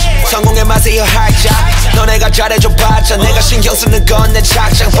활짝 성공의 맛에 활짝 너네가 잘해줘봤자 내가 신경 쓰는 건 내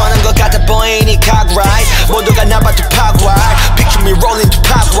착장 뻔한 것 같아 보이니 cockright 모두가 나봐 to pop wild Picture me rolling to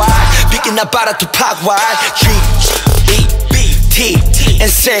pop wild 빛이 나 빨아 to pop wild G-E-B-T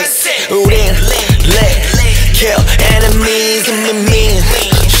and sick 우린 lit kill enemies and me mean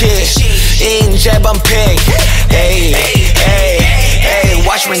shit 인재범 pick Ay, ay, ay,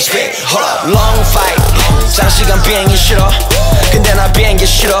 watch me spit Hold up, long fight 장시간 비행기 싫어 근데 나 비행기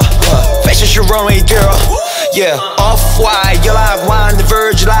싫어 Fashion show runway girl Yeah, off-white 연락 왔는데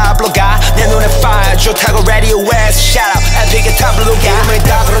Purge 라블로 가 내 눈에 fire 좋다고 radio에서 shout out 에픽의 탑블로 가 이름을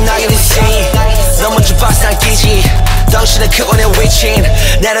닭으로 나긴 insane 너무 좀 봤어 난 끼지 덩신은 크고 내 위치인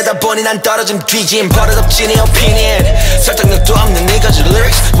내려다보니 난 떨어짐 뒤짐 버릇없지 네 opinion 설득력도 없는 네가지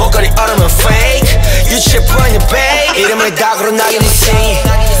lyrics 목걸이 얼음은 fake 유치해 보이는 babe 이름을 닭으로 나긴 insane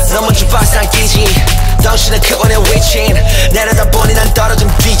너무 좀 봤어 난 끼지 덩신은 크고 내 위치인 내려다보니 난 떨어짐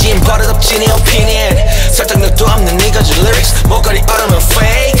뒤짐 버릇없지 네 opinion 설득력도 없는 네가지 lyrics 목걸이 얼음은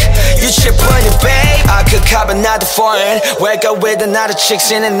fake 유치해 보이는 babe I could cop another foreign Wake up with another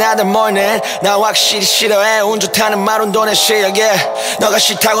chicks in another morning 나 확실히 싫어해 운 좋다는 말 운동의 실력 yeah. 너가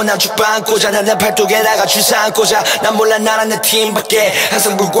싫다고 난 죽방 꽂아 난 내 팔뚝에다가 주사한 꽂아 난 몰라 나란 내 팀밖에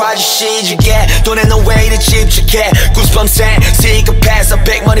항상 불과지 시지게 돈에 너 왜 이리 집착해 Goosebumps and Sik-K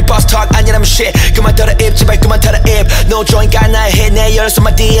big money boss talk 아니라면 shit 그만 털어 입 제발 그만 털어 입 No joint 가 나의 hit 내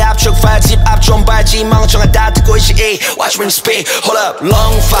열쇠만 뒤에 압축 file 집 앞 좀 발지 멍청한 다 듣고 있지 Watch when you speak Hold up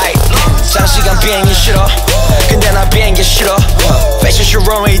long fight 장시간 비행기 싫어 근데 나 비행기 싫어 Fashion show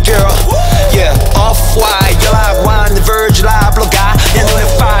runway girl Yeah off-white 연락 왔는데 Purge 라블로 가 내 눈에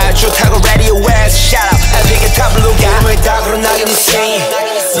fire 좋다고 radio에서 shout out 에픽의 탑블로 가 이름을 닭으로 나긴 insane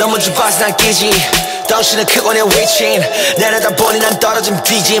너무 좀 봐서 난 끼지 덩신은 크고 내 위치인 내려다보니 난 떨어짐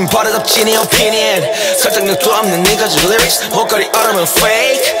뒤짐 버릇없지 네 opinion 설득력도 없는 네가지 lyrics 목걸이 얼음은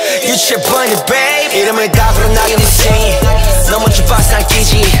fake 유치해 보이는 babe 이름을 닭으로 나긴 insane 너무 좀 봐서 난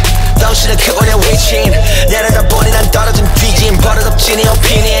끼지 덩신은 크고 내 위치인 내려다보니 난 떨어짐 뒤짐 버릇없지 네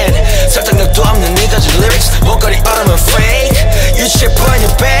opinion 설득력도 없는 네가지 lyrics 목걸이 얼음은 fake 유치해 보이는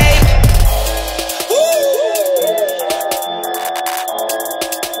babe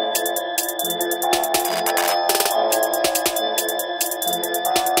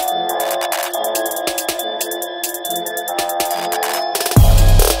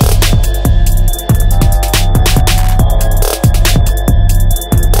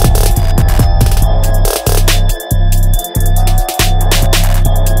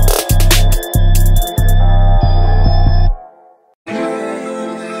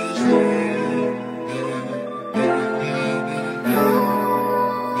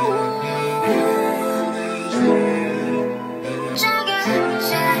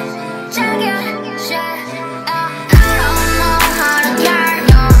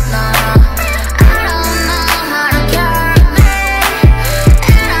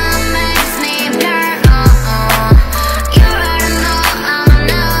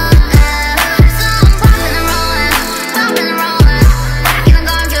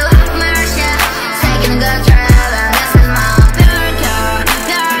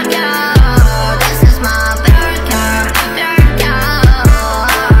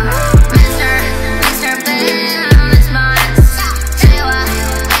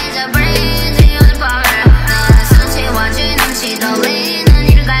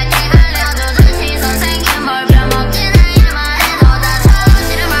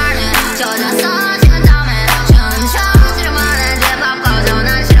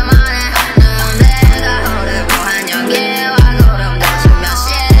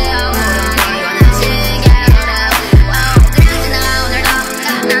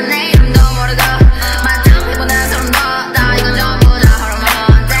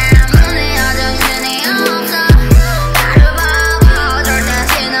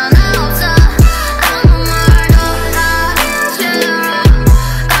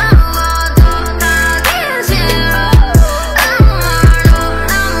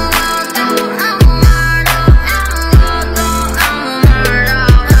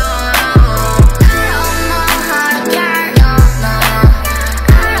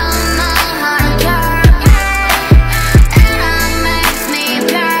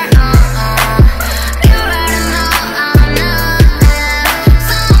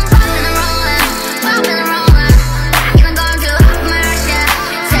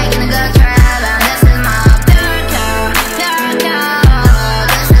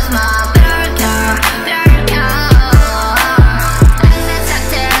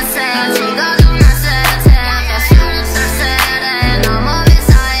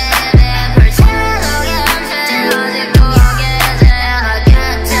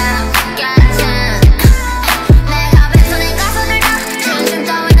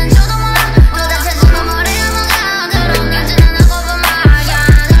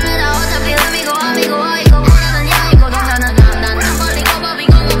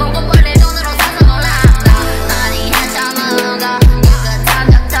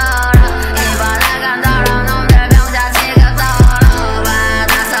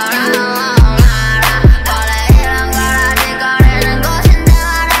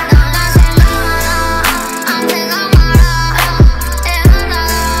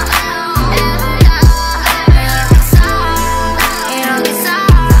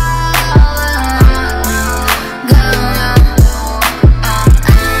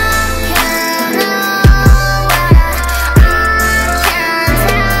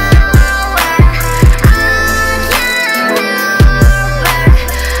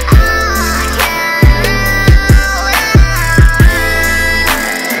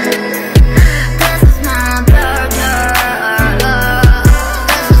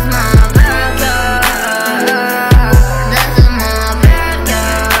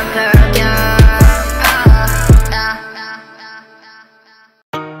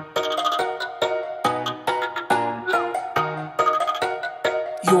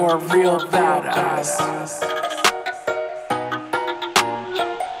you're a real badass.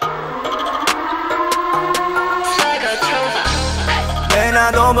 매일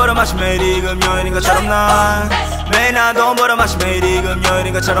나 돈 벌어 마시 매일이 금요일인 것처럼 난 매일 나 돈 벌어 마시 매일이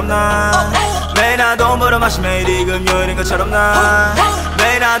금요일인 것처럼 난 매일 나 돈 벌어 마시 매일이 금요일인 것처럼 난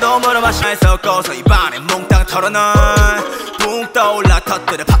매일 나 돈 벌어 마시 날 섞어서 입안에 몽땅 털어놔 붕 떠올라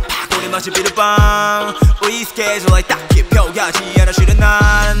터뜨려 팍팍 우리 마시 비눗방 우리 스케줄에 딱히 표하지 않아 쉬는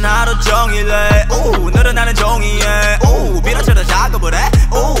날은 하루 종일에 늘어나는 종이에 비라처럼 작업을 해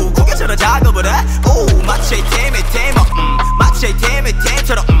구겨처럼 작업을 해 마치 ATM의 테마 마치 ATM의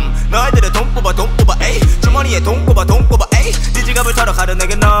템처럼 너희들은 돈 뽑아 에이 주머니에 돈 뽑아 에이 네 지갑을 털어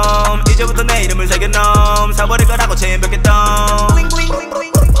가려내게 놈 이제부터 내 이름을 새겨놈 사버릴 거라고 체인벽에 덤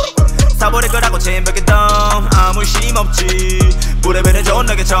사버릴 거라고 체인벽에 덤 아무 힘 없지 물에 배는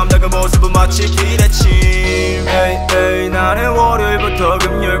존나게 처음 그 모습은 마치 기대치 에이 나는 월요일부터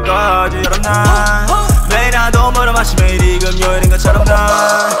금요일까지처럼 난 매일 나 돈 벌어 마시 매일이 금요일인 것처럼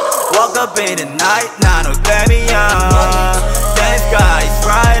난 Woke up in the night 난 올 땜이야 Thank God it's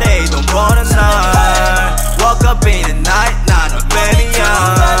Friday 돈 버는 날 Woke up in the night 난 올 땜이야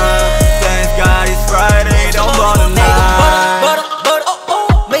Thank God it's Friday 돈 버는 날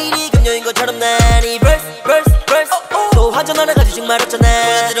매일이 금요일인 것처럼 난 이 verse 또 한전 하나 가지고 말았잖아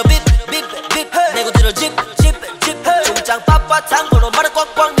들어 빕 내고 들어 집 종장 빳빳한 거로 말을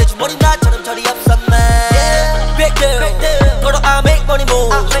꽝꽝 내 주머니 나처럼 절이 없었나 Big deal 걸어 I make money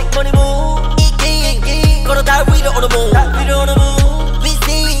move 이기 걸어 달 위로 오는 move We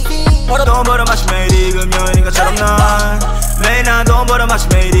see 돈 벌어 마시 매일이 금요일인 것처럼 난 매일 나 돈 벌어 마시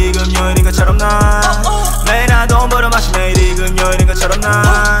매일이 금요일인 것처럼 난 매일 나 돈 벌어 마시 매일이 금요일인 것처럼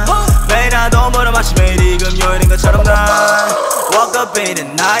난 매일 나 돈 벌어 마시 매일이 금요일인 것처럼 난 Woke up in the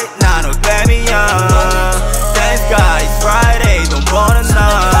night 난 올 땜이야 Thank God it's Friday 돈 버는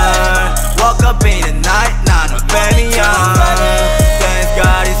날 Woke up in the night 난 올 땜이야 Thank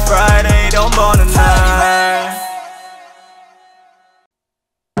God it's Friday 돈 버는 날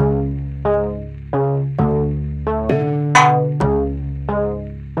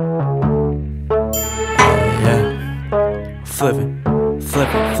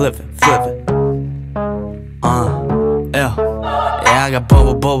Flippin'. Yeah, I got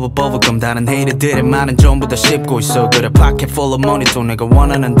버블 다른 헤이터들의 말은 전부 다 씹고 있어 그래 pocket full of money 또 내가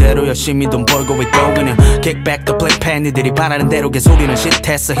원하는 대로 열심히 돈 벌고 있고 그냥 kick back the play 팬 니들이 바라는 대로 개소리는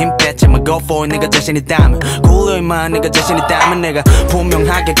shit했어 힘 뺐지만 go for it 네가 자신 있다면 굴려 임마 네가 자신 있다면 내가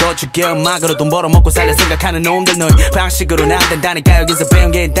분명하게 거칠게 음악으로 돈 벌어먹고 살려 생각하는 놈들 너희 방식으로는 안 된다니까 여기서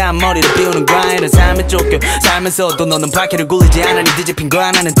배운 게 있단 머리를 비우는 과외는 삶에 쫓겨 살면서도 너는 바퀴를 굴리지 않으니 뒤집힌 거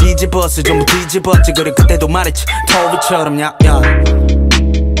하나는 뒤집었어 전부 뒤집었지 그래 그때도 말했지 토브처럼 야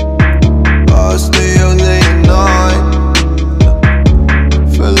I stay up late at night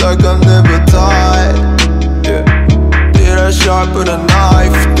Feel like I've never died Did I sharpen a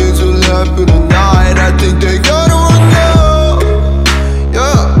knife? Things will happen tonight I think they gotta run now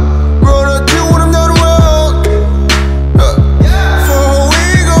Run until when I'm not around Before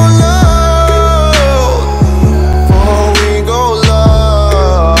we go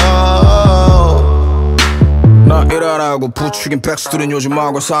loud 나 일하라고 부추긴 백수들은 요즘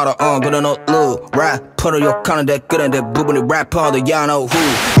하고 살아 그래 너 look 래퍼를 욕하는 댓글에 대부분이 래퍼들 ya know who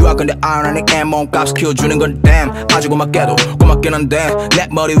유학 근데 아이러니 몸값 키워주는 건 damn 아주 고맙긴 한데 내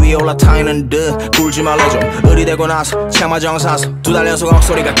머리 위에 올라타있는 듯 굴지 말래 좀 의리되고 나서 체마정 사서 두 달 연속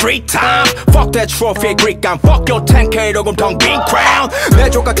억소리가 3times Fuck that trophy Greek감 Fuck your 10K 녹음 텅빈 crown 내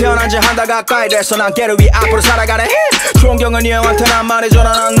조카 태어난 지 한 달 가까이 돼서 난 걔를 위해 앞으로 살아가네 존경은 이 형한테 난 말해줘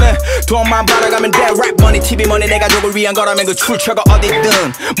난 안돼 돈만 받아가면 돼 랩 머니 TV 머니 내 가족을 위한 거라면 그 출처가 어디든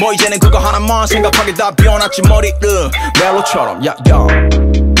뭐 이제는 그거 하나만 생각하게 다 비워놨지 머리를 멜로처럼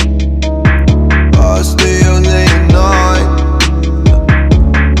I stay up late at night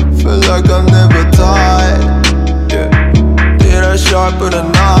Feel like I've never died Did I sharpen a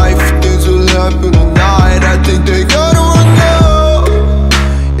knife? Things will happen tonight I think they gotta run now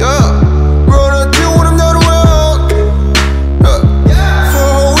Run until when I'm not around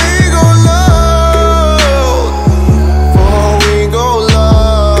Before we go loud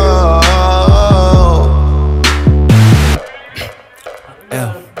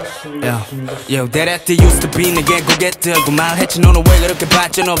Yo, that actor used to be 내게 고개 들고 말했지 너는 왜 그렇게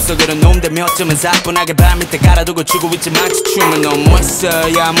발전 없어 그런 놈들 몇 점은 사뿐하게 발 밑에 갈아두고 주고 있지만 춤은 너무 했어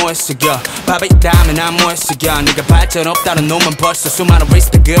야 뭐했어 밥에 있다면 난 뭐했어 네가 발전 없다는 놈은 벌써 수많은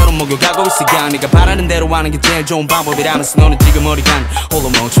리스트들을 목욕하고 있어 네가 바라는 대로 하는 게 제일 좋은 방법이라면서 너는 지금 어디 가니 홀로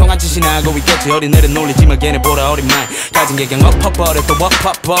멍청한 짓이나 하고 있겠지 어린애를 놀리지만 걔네 보다 어린 말 가진 게 그냥 엎어버려 또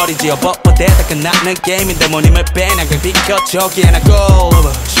엎어버리지 엎어버려 때다 끝나는 게임인데 뭔 힘을 빼냐게 비켜 저기에 나 go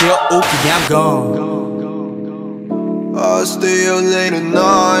쉬어 웃기게 I'm gone I stay up late at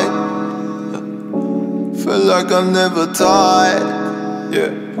night Feel like I'm never tired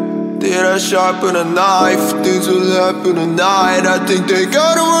Yeah Did I sharpen a knife? Things will happen tonight I think they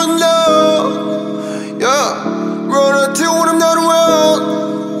gotta run now Yeah Run until when I'm not around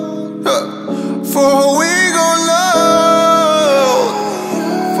yeah. For we go loud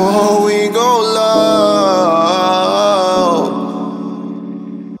For we go loud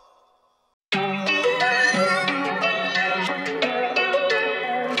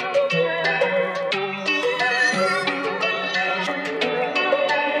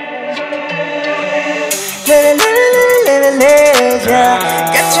live, yeah.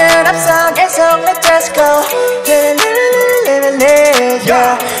 끝은 없어 계속 let's just go. live,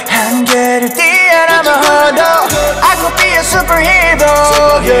 yeah. 한계를 뛰어넘어도 I could be a superhero,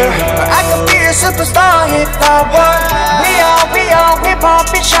 yeah. I could be a superstar if I want. We all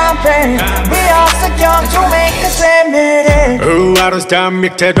popping champagne. We all so young to make us admit it. Ooh, I don't stop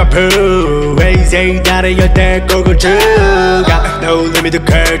밑에 덮어 Wazy 다리에 대고 굴주가 No limit to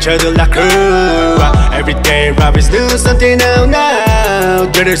culture like crew Every day rappers do something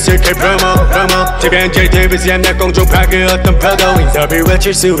now 들을 쓸게 promo TVNJ TVC 내 공중파그 어떤 파도 인터뷰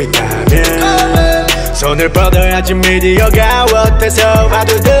외칠 수 있다면 손을 뻗어야지 미디어가 어때서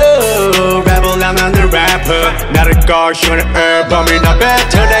봐도도 랩을 안 하는 래퍼 나를 거시하는 앨범이나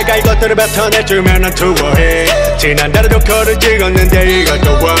뱉어 내가 이것들을 뱉어내주면 난 투어해 지난달에도 거를 찍었는데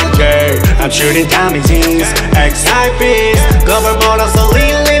이것도 원제 I'm shooting Tommy jeans X-Hypebeast Global 몰아서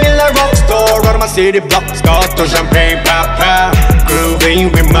living like rockstar Out of my city blocks 또 champagne pop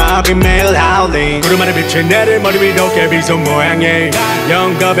Grooving with my beat 매일 howling 구름 아래 비친 내릴 머리 위로 개비손 모양의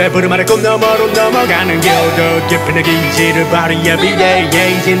영겁의 부름 아래 꿈 너머로 넘어가는 길도 깊은 내 기지를 발휘해 every day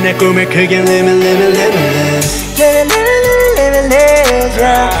이제 내 꿈을 크게 living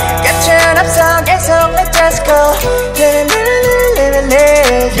yeah. 끝은 없어 계속 let's just go.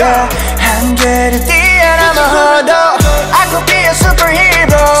 live, yeah. 한계를 뛰어넘어도 I could be a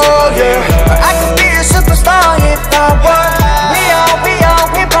superhero, yeah. I could be a superstar if I want. We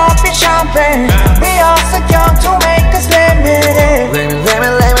popping champagne. We all so young to make us limited.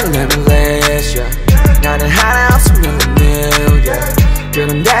 limitless, yeah. 나는 하나 없으면 new, yeah.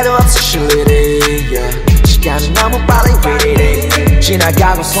 그런데도 없어 실리리, yeah. 시간은 너무 빨리 read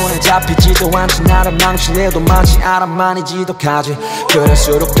지나가고 손에 잡히지도 않지 나를 망칠 일도 많지 않아만이 지독하지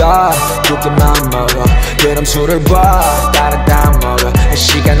그럴수록 더 굳게 마음 먹어 그럼 술을 봐 다른 다 먹어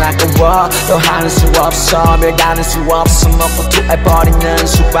시간 아까워 또 하는 수 없어 밀가는 수 없어 먹고 토해버리는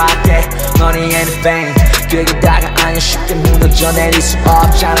수밖에 Money anything 그게다가 아니야 쉽게 무너져 내릴 수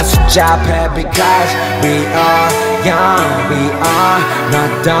없잖아 숫자패 Because we are young we are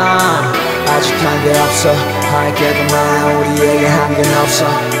not dumb 아직 한계 없어 알게도 많아 우리에게 한계는 없어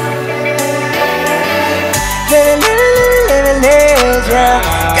live, yeah.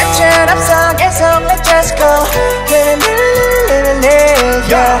 끝은 없어 계속 let's just go. live,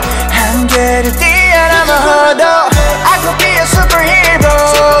 yeah. 한계를 뛰어넘어도 I could be a superhero,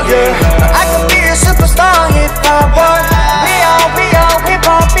 yeah. I could be a superstar if I want. We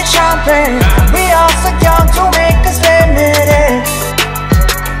popping champagne. We all so young to make us limited.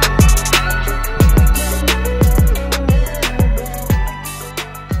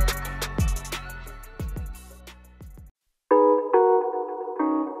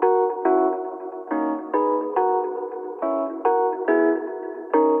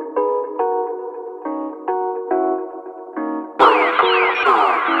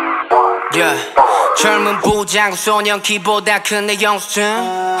 Yeah. 젊은 부장구 소년 키보다 큰 내 영수증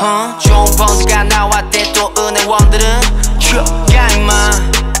좋은 펀드가 나왔대 또 은행원들은 야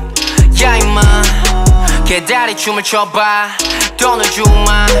임마 개다리 춤을 춰봐 돈을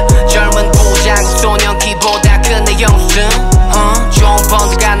주마 젊은 부장구 소년 키보다 큰 내 영수증 좋은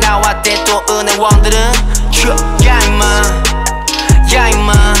펀드가 나왔대 또 은행원들은 야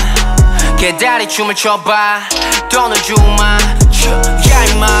임마 개다리 춤을 춰봐 돈을 주마 야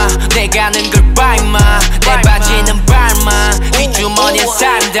임마 내가 하는 걸 봐 임마 내 바지는 발마 뒷주머니엔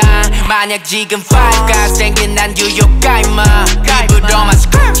산다 만약 지금 5가 생긴 난 뉴욕가 임마 입으로만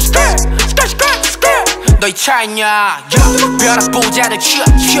너희 차이냐 벼락 부자들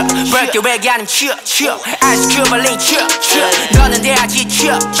벌게 외계 아님 아이스크림을 링 너는 대하지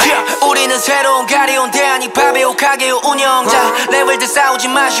우리는 새로운 가리온 대한이 파베오 가게요 운영자 레벨들 싸우지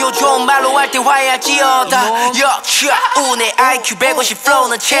마시오 좋은 말로 할 때 화해할지어다 운의 IQ 150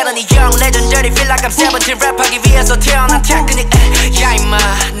 플로우는 체런이 young legendary feel like I'm 17 랩하기 위해서 태어난 테크닉 야 임마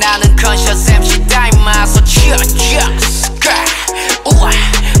나는 conscious MC 다 임마 So 우와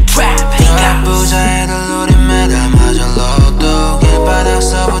trap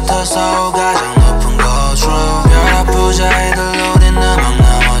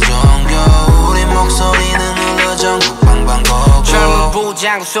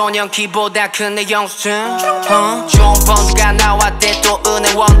부장구 소년 키보다 큰 내 영수증 좋은 펀드가 나왔대 또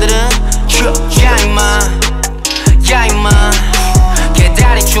은행원들은 야 임마 야 임마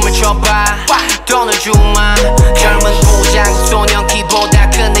개다리 춤을 춰봐 돈을 주마 젊은 부장구 소년 키보다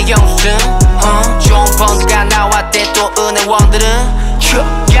큰 내 영수증 좋은 펀드가 나왔대 또 은행원들은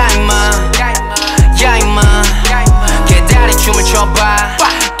야 임마 야 임마 개다리 춤을 춰봐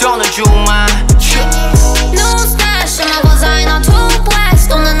돈을 주마 New stash, my designer too flex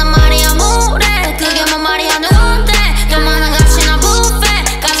돈 내는 말이 아무래 그게 뭔 말이야 누군데 돈 많은 값이나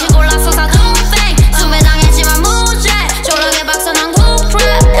뷔페 같이 골라서 사준 땡 수배당했지만 무죄 졸라게 박사난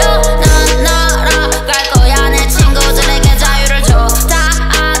굿랩 난 날아갈 거야 내 친구들에게 자유를 줘 다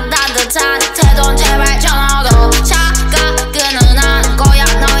안단 듯한 태도는 제발 전화도 착각은 안 거야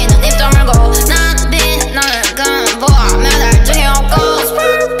너희는 입 다물고 난 빛나는 근보아 매달 등에 없고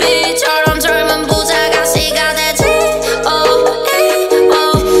스프비처럼 젊은 부자가 시가 되지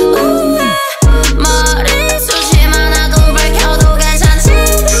머리숱이 많아도 밝혀도 괜찮지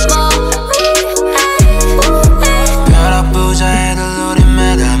벼락 부자애들 우린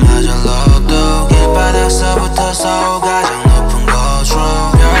매달 맞아 로또 길바닥서부터 서울 가장 높은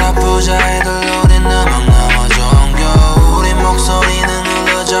곳으로 벼락 부자애들 우린 음악 넘어 종교 우린 목소리는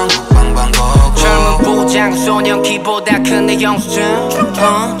흘러 전국 방방곡곡 젊은 부장구 소년 키보다 큰 내 영수증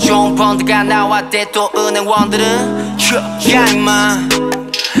좋은 펀드가 나왔대 또 은행원들은 야 임마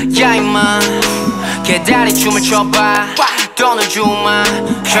야 임마 개다리 춤을 춰봐 돈을 주마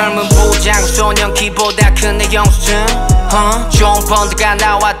젊은 부장구 소년 키보다 큰 내 영수증 좋은 펀드가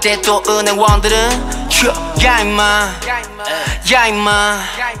나왔대 또 은행원들은 야 임마 야 임마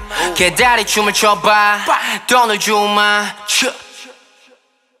개다리 춤을 춰봐 돈을 주마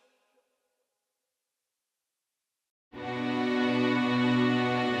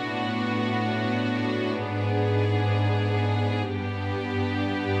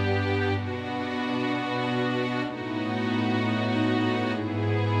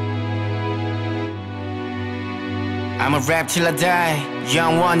I'ma rap till I die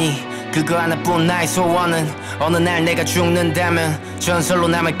영원히 그거 하나뿐 나의 소원은 어느 날 내가 죽는다면 전설로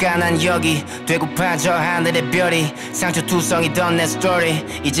남을까 난 여기 되고파 저 하늘의 별이 상처투성이던 내 스토리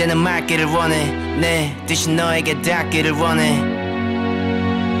이제는 말기를 원해 내 뜻이 너에게 닿기를 원해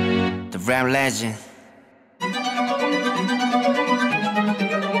The rap legend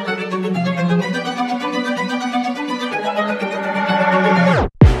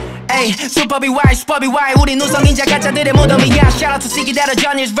Super BewhY, Super BewhY 우린 우성인자 가짜들의 무덤이야 Shout out to Sik-K that'll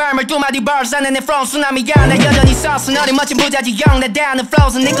Johnny's vermer 두 마디 bars 안에 내 flow 쓰나미야 나 여전히 sauce 너린 멋진 부자지 영 내 다는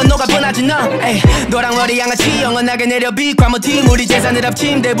flows은 니꺼 녹아 분하지 너 너랑 머리 양아치 영원하게 내려 비과모팀 우리 재산을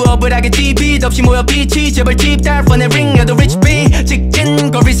합침 대부업을 하겠지 빛 없이 모여 빛이 제발 딥 dive for the ring of the rich B 직진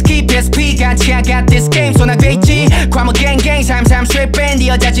거 risky PSP 같이 I got this game 소나게 있지 과모 gang 삶 stripping 네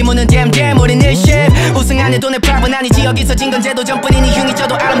여자 지문은 damn 우린 일십 우승 안 해도 내 프랍은 아니지 여기서 진 건 제도 전뿐이니 흉이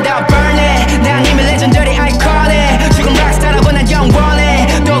쪄도 아름다워 burn it 난 이미 legendary iconic 죽은 락스타라고 난 영원해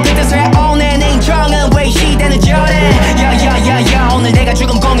또 그 뜻을 오네 내 인정은 왜 시대는 저래 야야야야 오늘 내가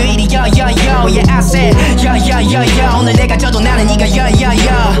죽은 공휴일이 야야야 yeah I said 야야야야 오늘 내가 져도 나는 이가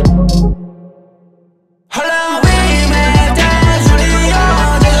야야야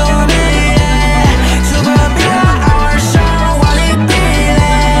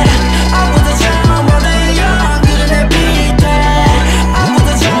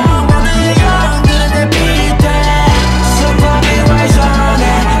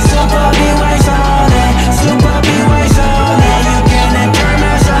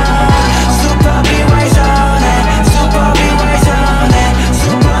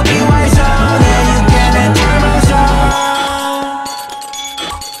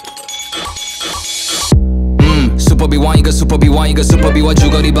Super BewhY 이거 Super BewhY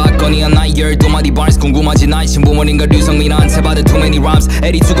주거리 박건이야 나의 12마디 bars 궁금하지 나의 신부모님과 류성민한테 받은 too many rhymes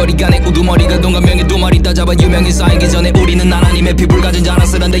에리 주거리가 내 우두머리가 동감명의 두 마리 따잡아 유명히 쌓이기 전에 우리는 하나님의 피부를 가진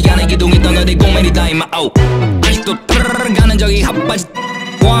자랑스런데 야내 기동했던 너네 공맨이다 임마 아직도 가는 적이 핫바지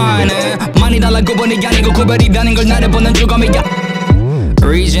와는 많이 달라고 보니 아니고 구별이라는 걸 나를 보는 주거미야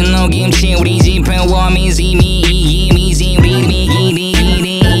Original 김치 우리 집은 워미지 미미지 리미기리기리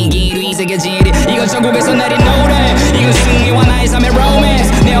새겨진 이건 전국에서 내린 노래 이건 승리와 나의 삶의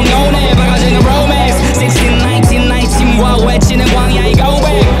romance 내 영혼에 박아지는 romance 16, 19, 19과 외치는 광야의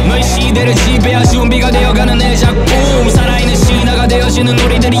고백 너의 시대를 지배할 준비가 되어가는 내 작품 살아있는 신화가 되어지는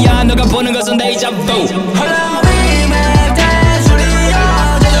우리들이야 너가 보는 것은 데이자 vu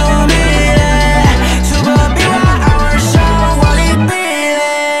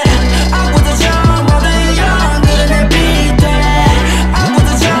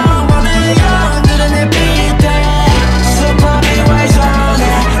Super BewhY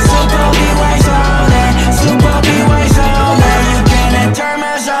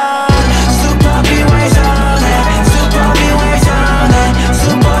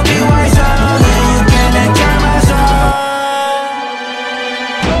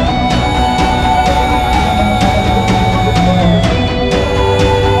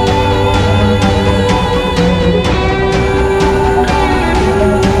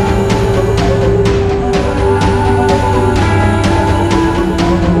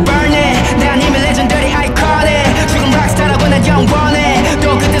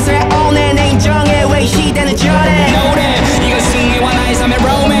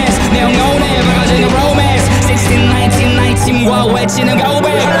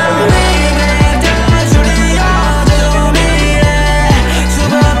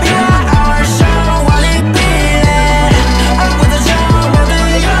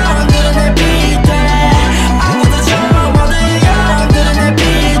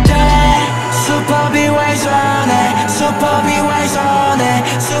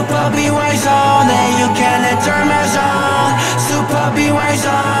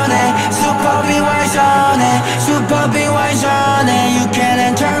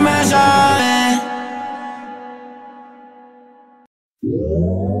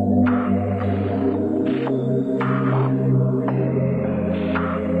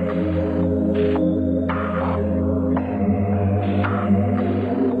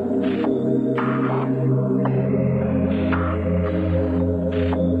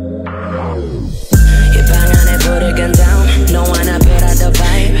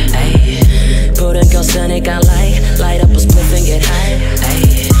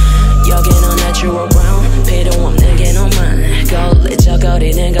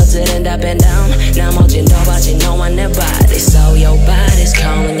up and down 나머진 더 봐지 너와 내 body So your body's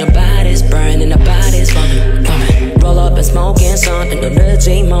calling your body's burning our bodies bumping Roll up and smoking something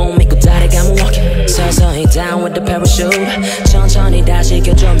누르지 못 믿고 다리가 walking 서서히 down with the parachute 천천히 다시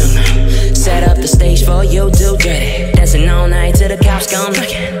켜줘 명랑 Set up the stage for you to get it Dancing all night till the cops come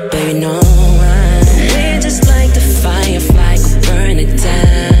knocking Baby no we're just like the firefly could burn it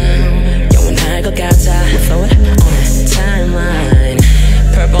down 영원할 것 같아 Throw it on a timeline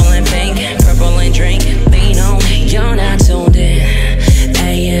Purple and pink, purple and drink Lean on me, you're not tuned in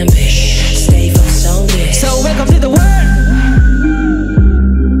A and B, stay focused on this So welcome to the world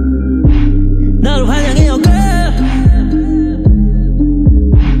너를 환영해요 girl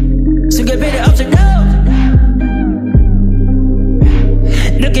숨길 필요 없어 no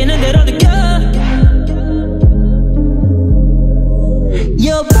느끼는 대로 느껴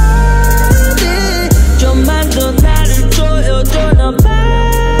Your body 좀만 더 나를 조여줘 넌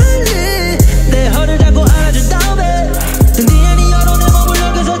빨리 내 허를 잡고 안아준 다음에 든든한 이 여로 내 몸을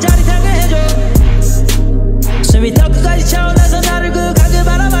녹여서 짜릿하게 해줘 숨이 더 끝까지 차올라서 나를 그윽하게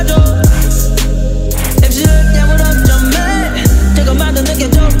바라봐줘 입술을 깨물어 점해 조금만 더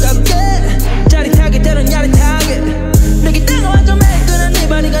느껴줘 가볍게 짜릿하게 때론 야릿하게 느끼다가 완전 매끈한 네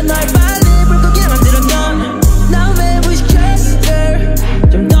바디가 날 빨리 불끄게 만들어 넌 Now maybe we should kiss girl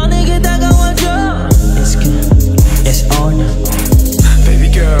좀 더 내게 다가와줘 It's good, it's on Baby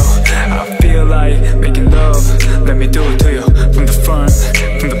girl, I feel like making love Let me do it to you From the front,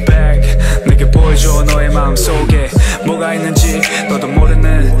 from the back 내게 보여줘 너의 마음속에 뭐가 있는지 너도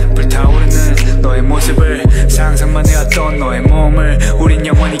모르는 불타오르는 너의 모습을 상상만 해왔던 너의 몸을 우린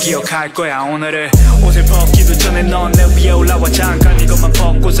영원히 기억할 거야 오늘을 옷을 벗기도 전에 넌 내 위에 올라와 잠깐 이것만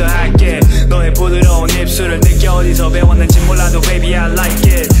벗고서 할게 너의 부드러운 입술을 느껴 어디서 배웠는지 몰라도 baby I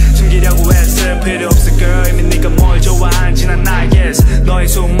like it 숨기려고 애쓸 필요 없어 girl 이미 네가 뭘 좋아하는지 난 알겠어 너의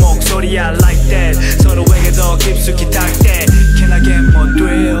숨 목소리 I like that 서로에게 더 깊숙이 닿게 Can I get more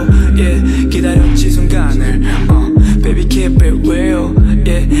thrill yeah 기다렸지 순간을 Baby keep it real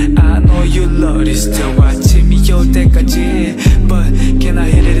yeah I know you love this till 아침이 올 때까지 But can I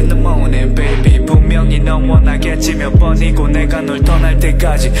hit it in the morning baby 분명히 넌 원하겠지 몇 번이고 내가 널 떠날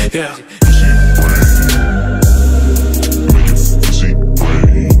때까지 yeah